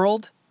the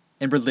world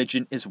and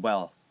religion as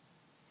well.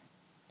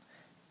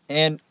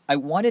 And I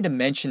wanted to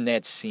mention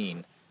that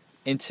scene.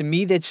 And to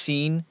me, that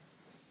scene,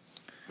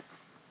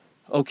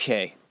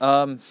 okay,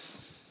 I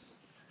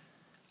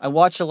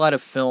watch a lot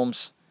of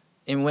films,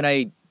 and when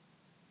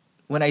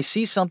I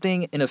see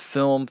something in a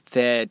film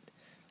that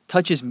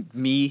touches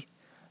me,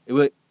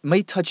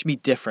 might touch me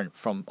different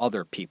from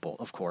other people,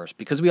 of course,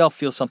 because we all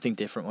feel something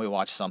different when we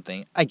watch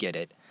something. I get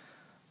it.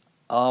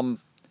 In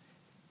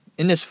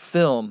this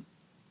film,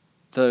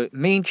 the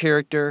main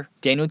character,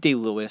 Daniel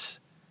Day-Lewis,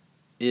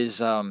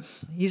 is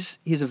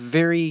he's a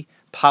very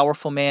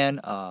powerful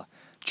man,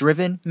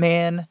 driven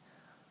man.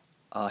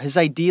 His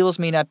ideals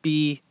may not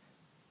be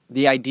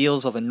the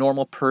ideals of a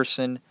normal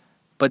person,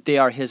 but they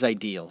are his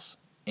ideals,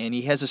 and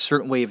he has a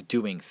certain way of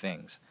doing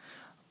things.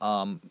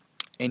 And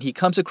he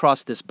comes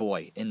across this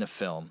boy in the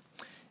film,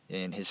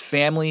 and his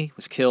family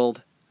was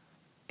killed,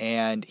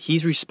 and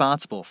he's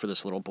responsible for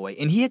this little boy,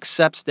 and he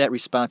accepts that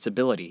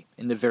responsibility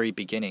in the very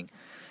beginning.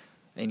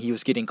 And he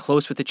was getting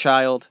close with the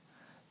child,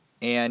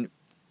 and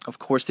of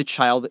course the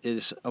child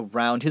is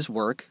around his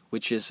work,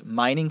 which is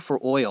mining for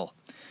oil.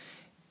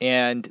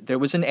 And there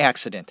was an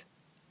accident,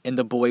 and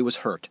the boy was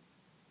hurt.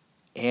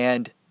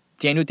 And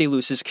Daniel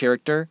Day-Lewis's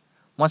character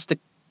wants to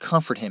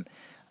comfort him.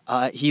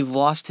 He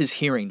lost his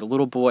hearing. The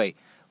little boy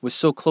was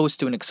so close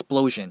to an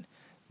explosion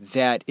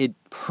that it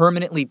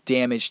permanently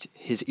damaged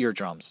his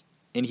eardrums,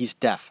 and he's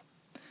deaf.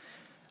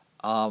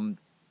 And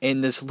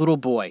this little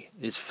boy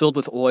is filled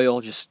with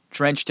oil, just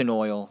drenched in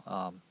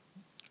oil.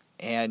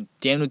 And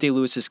Daniel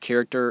Day-Lewis's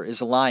character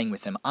is lying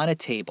with him on a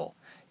table,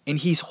 and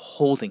he's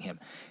holding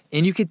him.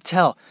 And you could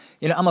tell,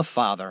 I'm a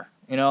father,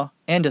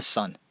 and a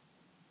son.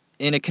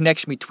 And a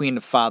connection between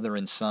the father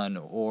and son,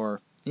 or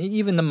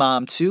even the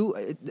mom too,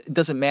 it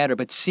doesn't matter.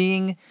 But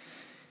seeing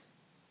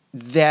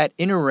that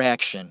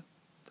interaction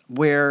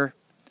where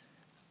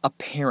a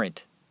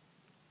parent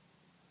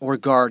or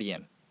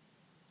guardian,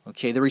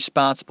 they're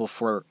responsible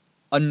for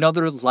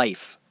another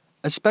life,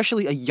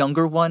 especially a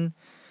younger one,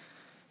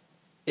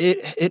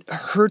 it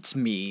hurts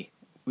me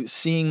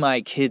seeing my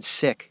kids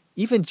sick,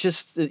 even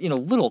just,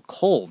 little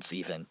colds,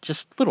 even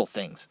just little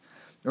things,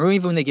 or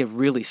even when they get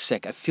really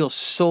sick. I feel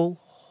so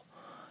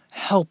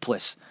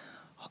helpless,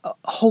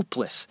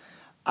 hopeless.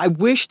 I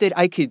wish that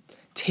I could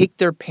take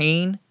their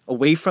pain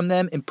away from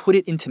them and put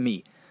it into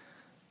me.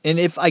 And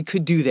if I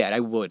could do that,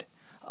 I would.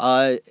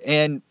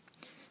 And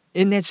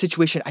in that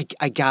situation,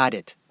 I got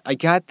it. I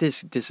got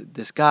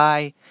this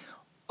guy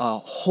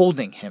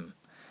holding him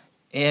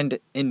and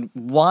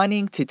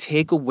wanting to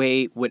take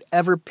away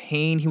whatever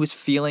pain he was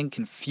feeling,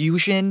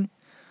 confusion,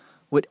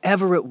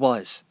 whatever it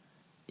was.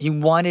 He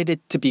wanted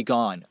it to be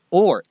gone.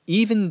 Or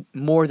even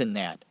more than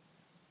that,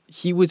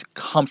 he was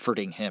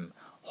comforting him,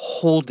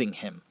 holding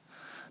him,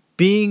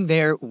 being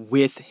there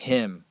with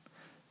him,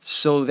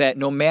 so that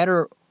no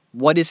matter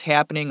what is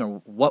happening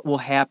or what will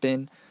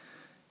happen,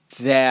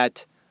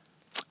 that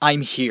I'm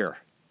here.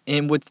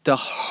 And with the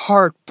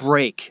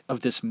heartbreak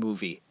of this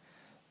movie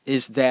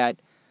is that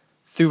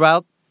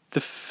throughout the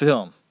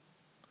film,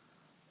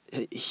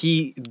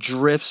 he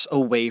drifts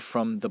away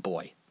from the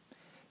boy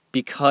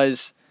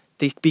because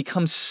they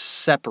become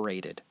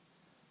separated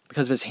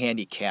because of his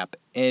handicap.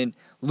 And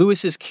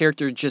Lewis's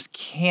character just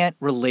can't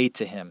relate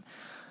to him.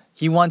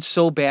 He wants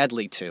so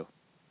badly to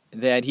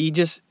that he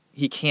just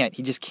can't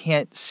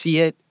see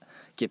it,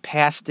 get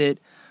past it.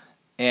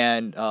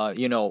 And,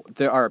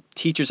 there are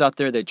teachers out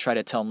there that try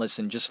to tell him,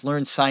 listen, just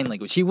learn sign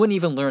language. He wouldn't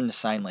even learn the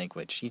sign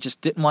language. He just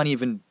didn't want to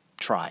even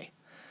try.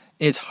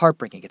 It's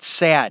heartbreaking. It's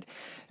sad.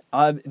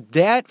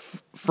 That,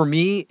 for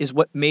me, is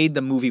what made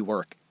the movie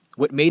work.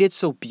 What made it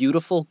so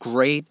beautiful,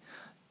 great.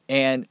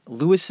 And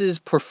Lewis's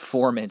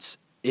performance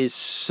is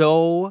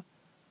so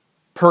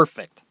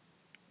perfect.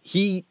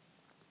 He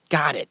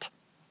got it.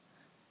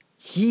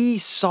 He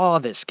saw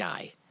this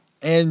guy.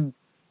 And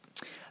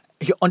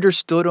he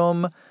understood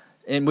him,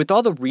 and with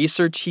all the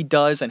research he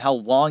does and how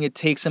long it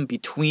takes him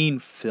between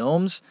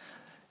films,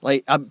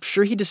 like I'm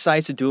sure he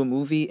decides to do a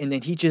movie and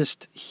then he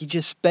just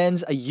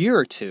spends a year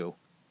or two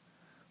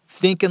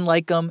thinking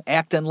like him,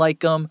 acting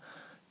like him,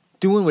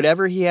 doing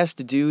whatever he has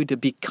to do to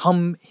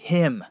become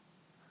him.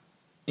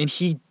 And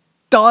he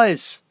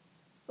does.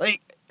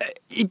 Like,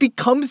 he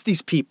becomes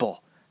these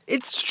people.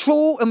 It's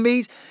so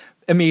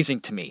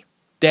amazing to me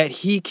that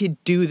he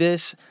could do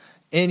this,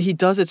 and he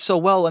does it so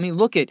well. I mean,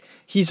 look at,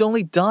 he's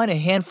only done a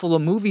handful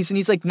of movies, and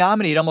he's like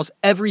nominated almost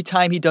every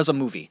time he does a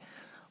movie.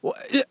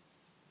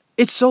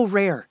 It's so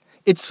rare.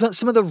 It's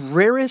some of the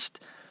rarest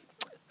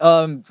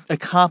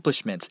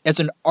accomplishments as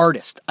an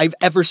artist I've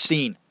ever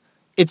seen.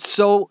 It's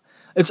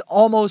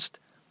almost,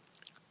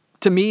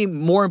 to me,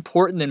 more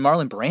important than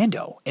Marlon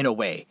Brando in a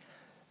way.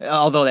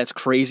 Although that's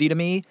crazy to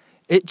me,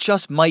 it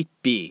just might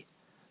be.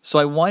 So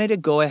I wanted to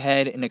go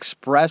ahead and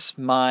express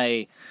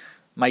my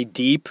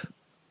deep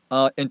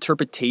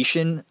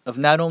interpretation of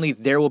not only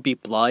There Will Be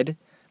Blood,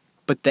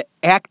 but the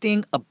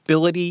acting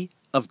ability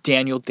of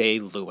Daniel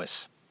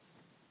Day-Lewis.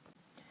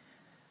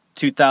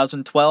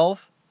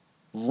 2012,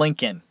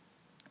 Lincoln.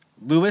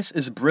 Lewis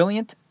is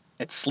brilliant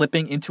at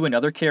slipping into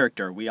another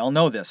character. We all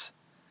know this.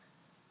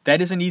 That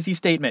is an easy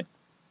statement,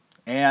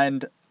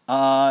 and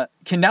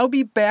can now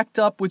be backed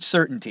up with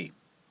certainty,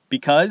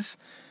 because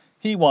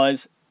he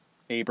was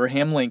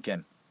Abraham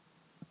Lincoln.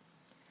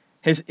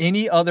 Has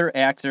any other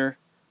actor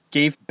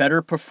gave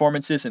better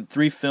performances in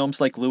 3 films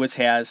like Lewis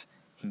has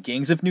in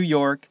Gangs of New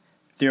York,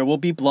 There Will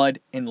Be Blood,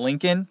 and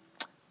Lincoln?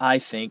 I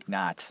think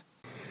not.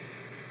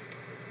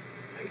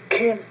 I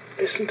can't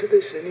listen to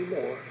this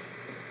anymore.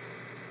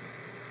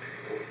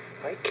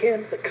 I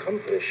can't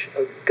accomplish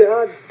a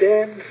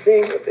goddamn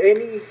thing of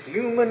any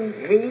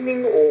human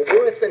meaning or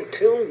worth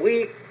until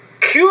we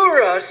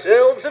cure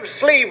ourselves of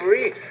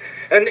slavery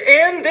and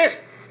end this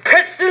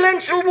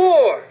pestilential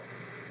war.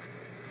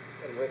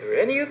 And whether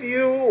any of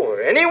you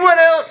or anyone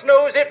else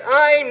knows it,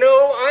 I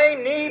know I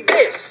need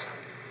this.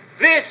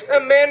 This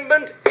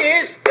amendment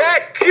is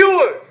that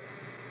cure.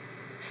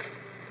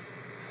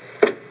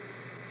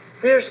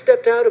 We're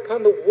stepped out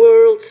upon the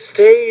world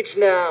stage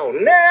now,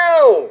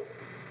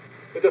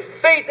 with the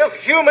fate of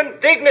human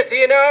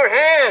dignity in our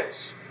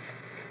hands.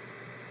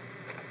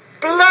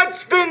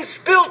 Blood's been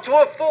spilled to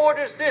afford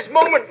us this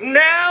moment.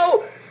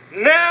 Now.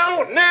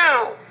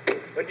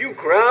 When you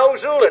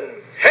grousel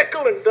and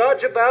heckle and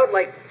dodge about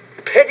like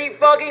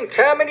pettifogging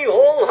Tammany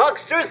Hall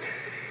hucksters,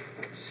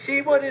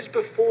 see what is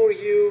before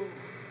you.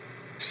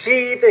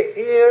 See the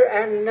here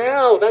and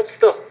now. That's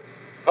the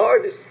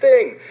hardest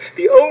thing.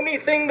 The only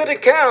thing that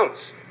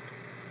accounts.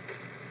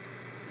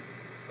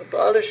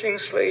 Abolishing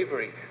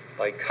slavery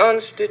by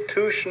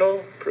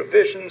constitutional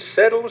provision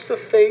settles the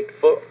fate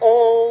for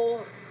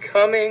all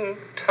coming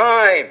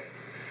time,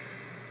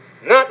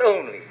 not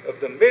only of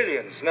the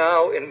millions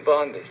now in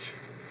bondage,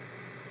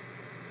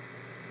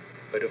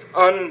 but of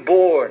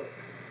unborn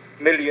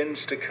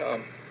millions to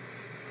come.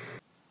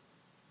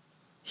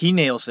 He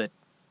nails it.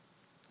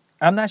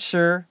 I'm not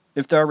sure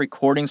if there are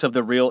recordings of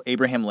the real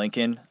Abraham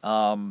Lincoln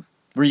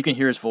where you can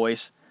hear his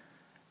voice.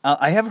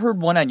 I have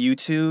heard one on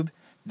YouTube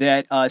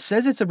that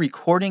says it's a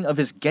recording of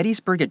his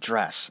Gettysburg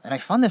Address, and I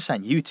found this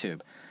on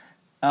YouTube.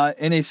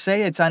 And they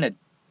say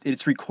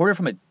it's recorded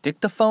from a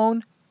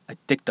dictaphone. A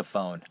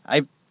dictaphone.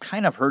 I've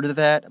kind of heard of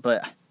that,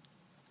 but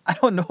I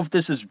don't know if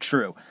this is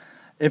true.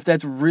 If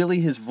that's really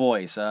his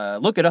voice.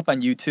 Look it up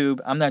on YouTube.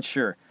 I'm not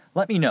sure.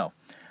 Let me know.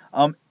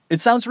 It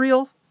sounds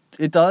real.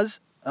 It does.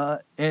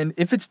 And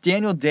if it's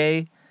Daniel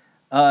Day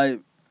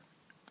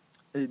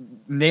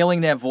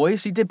nailing that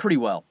voice, he did pretty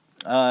well.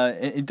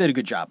 He did a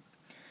good job.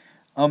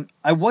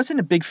 I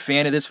wasn't a big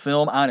fan of this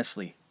film,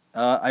 honestly.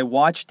 I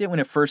watched it when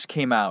it first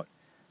came out.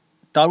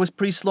 Thought it was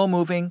pretty slow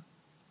moving.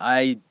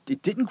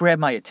 It didn't grab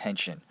my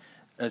attention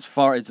as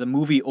far as the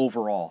movie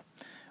overall.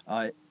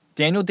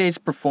 Daniel Day's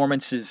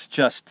performance is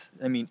just,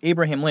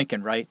 Abraham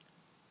Lincoln, right?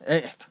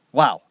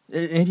 Wow.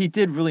 And he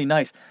did really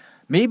nice.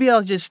 Maybe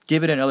I'll just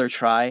give it another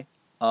try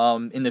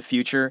in the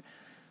future.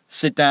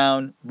 Sit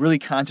down, really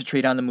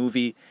concentrate on the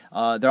movie.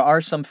 There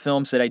are some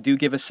films that I do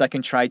give a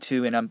second try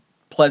to, and I'm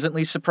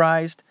pleasantly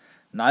surprised.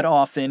 Not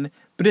often,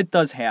 but it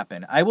does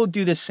happen. I will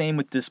do the same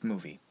with this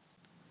movie.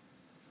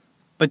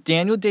 But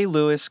Daniel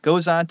Day-Lewis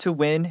goes on to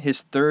win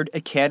his 3rd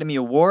Academy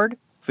Award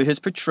for his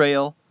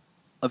portrayal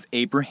of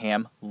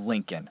Abraham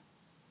Lincoln.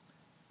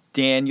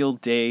 Daniel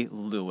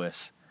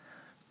Day-Lewis.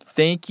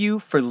 Thank you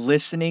for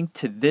listening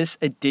to this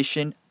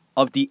edition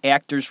of The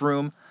Actors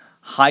Room,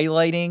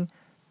 highlighting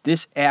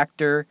this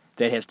actor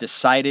that has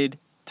decided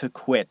to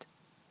quit.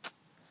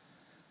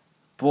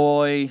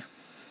 Boy,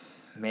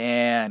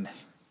 man,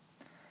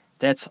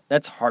 that's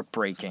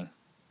heartbreaking.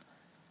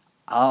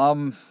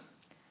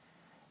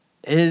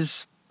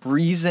 His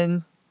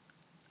reason,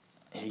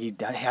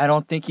 I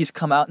don't think he's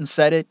come out and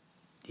said it.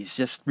 He's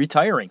just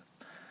retiring.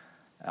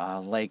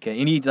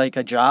 You need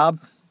a job,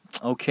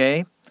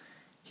 okay.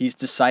 He's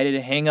decided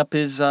to hang up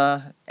his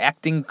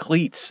acting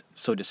cleats,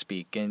 so to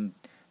speak, and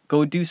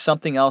go do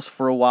something else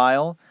for a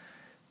while.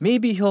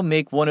 maybe he'll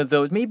make one of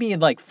those, maybe in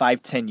like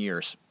 5-10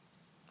 years,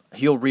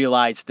 he'll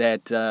realize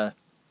that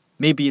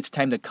maybe it's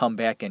time to come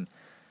back and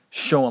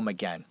show him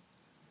again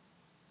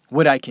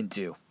what I can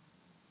do.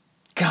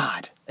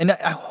 God. And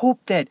I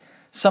hope that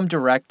some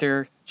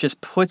director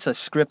just puts a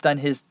script on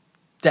his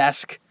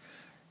desk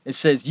and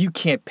says, you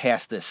can't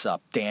pass this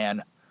up,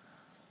 Dan.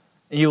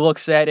 And he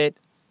looks at it,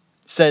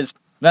 says,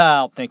 nah,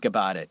 I'll think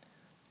about it.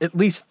 At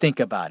least think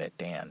about it,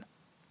 Dan.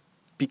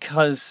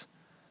 Because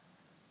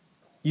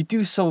you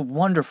do so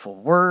wonderful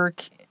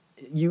work.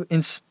 You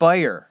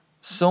inspire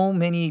so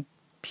many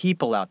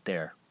people out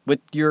there with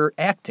your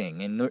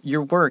acting and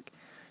your work,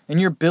 and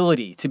your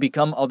ability to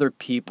become other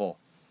people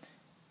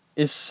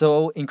is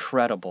so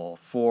incredible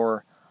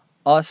for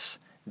us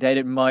that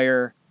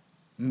admire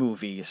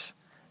movies.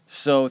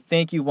 So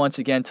thank you once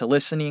again to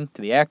listening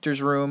to The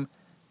Actors Room.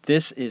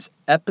 This is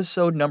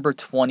episode number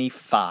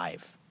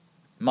 25.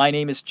 My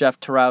name is Jeff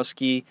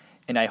Tarowski,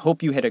 and I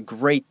hope you had a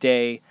great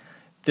day.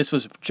 This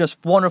was just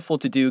wonderful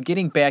to do,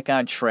 getting back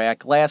on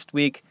track. Last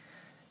week,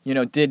 you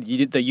did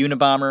the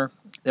Unabomber.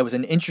 That was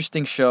an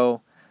interesting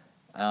show.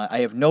 I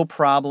have no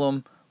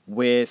problem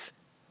with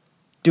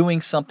doing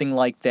something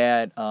like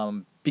that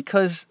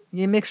because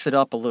you mix it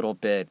up a little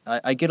bit.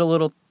 I get a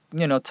little,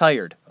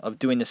 tired of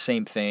doing the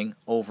same thing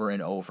over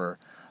and over.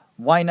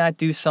 Why not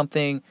do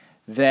something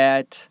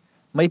that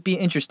might be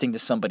interesting to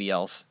somebody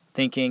else,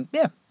 thinking,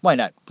 yeah, why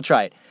not? We'll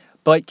try it.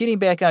 But getting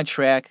back on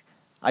track,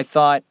 I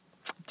thought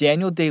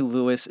Daniel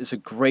Day-Lewis is a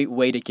great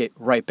way to get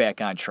right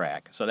back on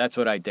track. So that's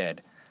what I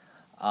did.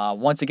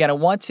 Once again, I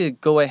want to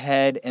go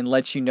ahead and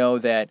let you know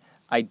that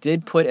I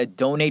did put a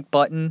donate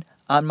button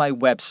on my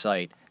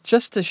website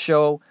just to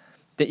show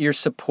that you're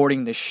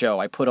supporting the show.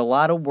 I put a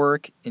lot of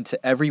work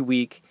into every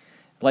week.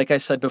 Like I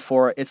said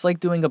before, it's like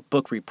doing a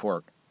book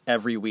report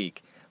every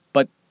week.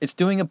 But it's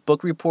doing a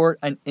book report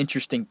on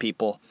interesting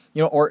people,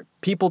 or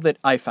people that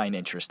I find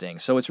interesting.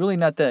 So it's really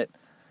not that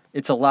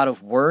it's a lot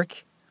of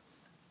work.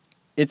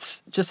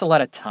 It's just a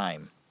lot of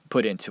time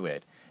put into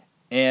it.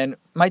 And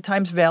my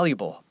time's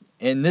valuable.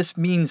 And this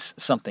means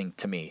something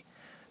to me.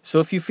 So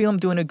if you feel I'm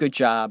doing a good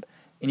job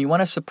and you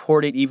want to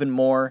support it even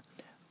more,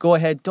 go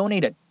ahead,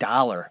 donate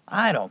 $1.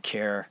 I don't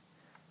care.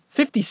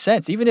 50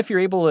 cents, even if you're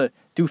able to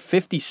do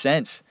 50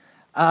 cents,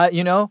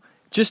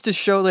 just to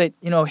show that,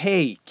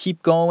 hey,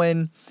 keep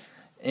going.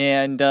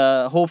 And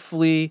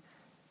hopefully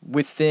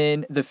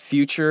within the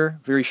future,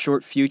 very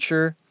short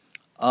future,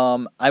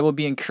 I will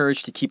be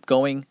encouraged to keep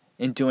going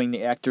and doing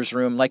the Actors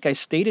Room. Like I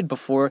stated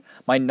before,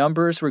 my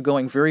numbers were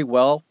going very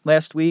well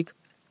last week.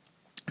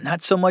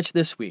 Not so much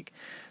this week.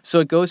 So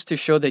it goes to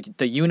show that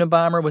the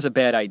Unabomber was a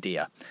bad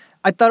idea.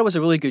 I thought it was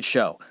a really good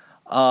show.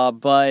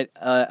 But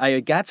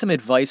I got some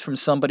advice from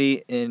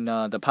somebody in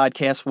the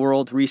podcast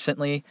world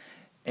recently,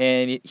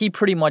 and he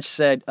pretty much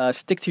said,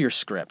 stick to your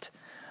script.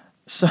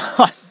 So,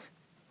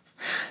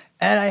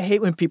 and I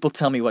hate when people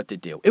tell me what to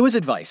do. It was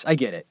advice. I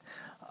get it.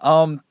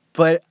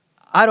 But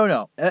I don't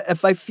know.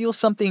 If I feel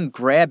something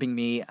grabbing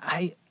me,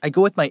 I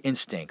go with my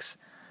instincts.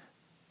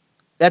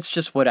 That's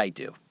just what I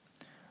do.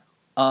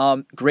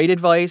 Great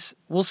advice.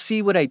 We'll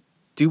see what I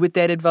do with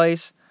that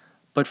advice.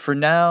 But for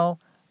now,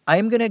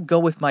 I'm going to go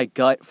with my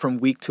gut from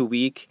week to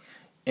week.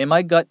 And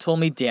my gut told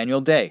me Daniel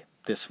Day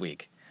this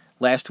week.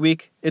 Last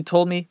week, it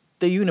told me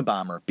the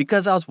Unabomber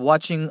because I was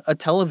watching a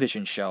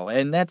television show.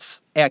 And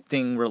that's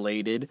acting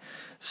related.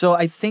 So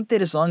I think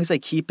that as long as I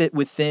keep it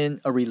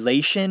within a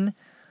relation,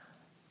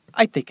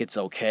 I think it's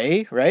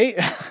okay, right?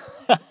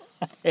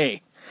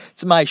 Hey,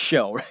 it's my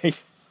show,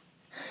 right?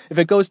 If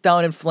it goes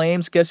down in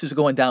flames, guess who's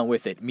going down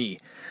with it? Me.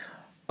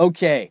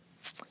 Okay.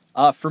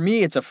 For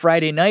me, it's a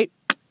Friday night,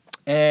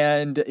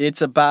 and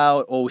it's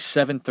about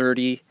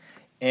 7:30,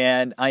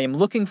 and I am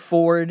looking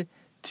forward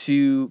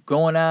to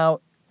going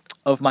out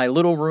of my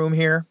little room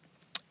here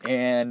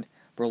and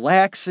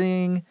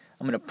relaxing.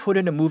 I'm going to put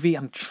in a movie.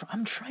 I'm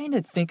trying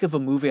to think of a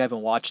movie I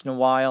haven't watched in a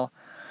while,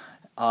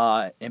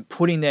 and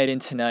putting that in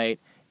tonight,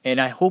 and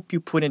I hope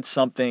you put in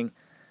something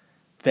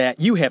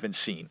that you haven't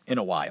seen in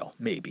a while,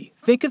 maybe.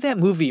 Think of that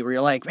movie where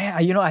you're like, man,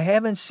 I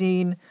haven't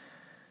seen,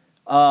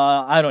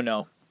 I don't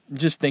know.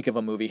 Just think of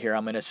a movie here.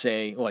 I'm going to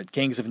say,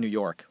 Gangs of New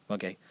York.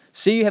 Okay.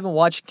 Say you haven't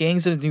watched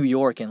Gangs of New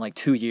York in like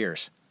 2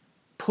 years.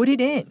 Put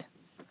it in.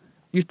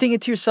 You're thinking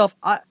to yourself,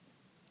 I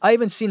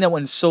haven't seen that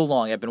one in so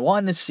long. I've been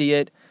wanting to see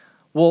it.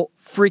 Well,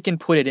 freaking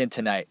put it in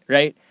tonight,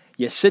 right?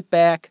 You sit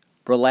back,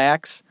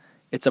 relax.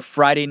 It's a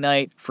Friday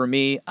night for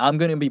me. I'm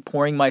going to be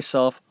pouring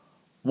myself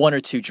 1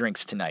 or 2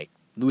 drinks tonight.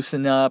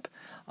 Loosen up.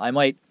 I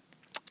might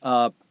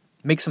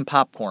make some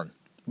popcorn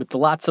with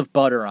lots of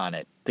butter on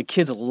it. The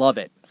kids love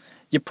it.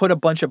 You put a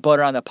bunch of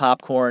butter on the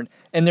popcorn,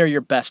 and they're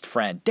your best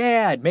friend.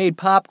 Dad made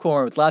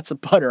popcorn with lots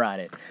of butter on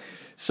it.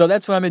 So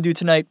that's what I'm going to do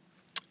tonight.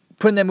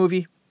 Put in that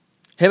movie,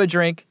 have a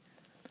drink,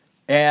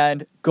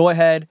 and go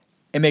ahead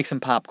and make some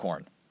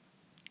popcorn.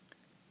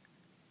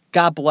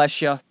 God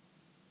bless you.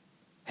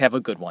 Have a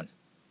good one.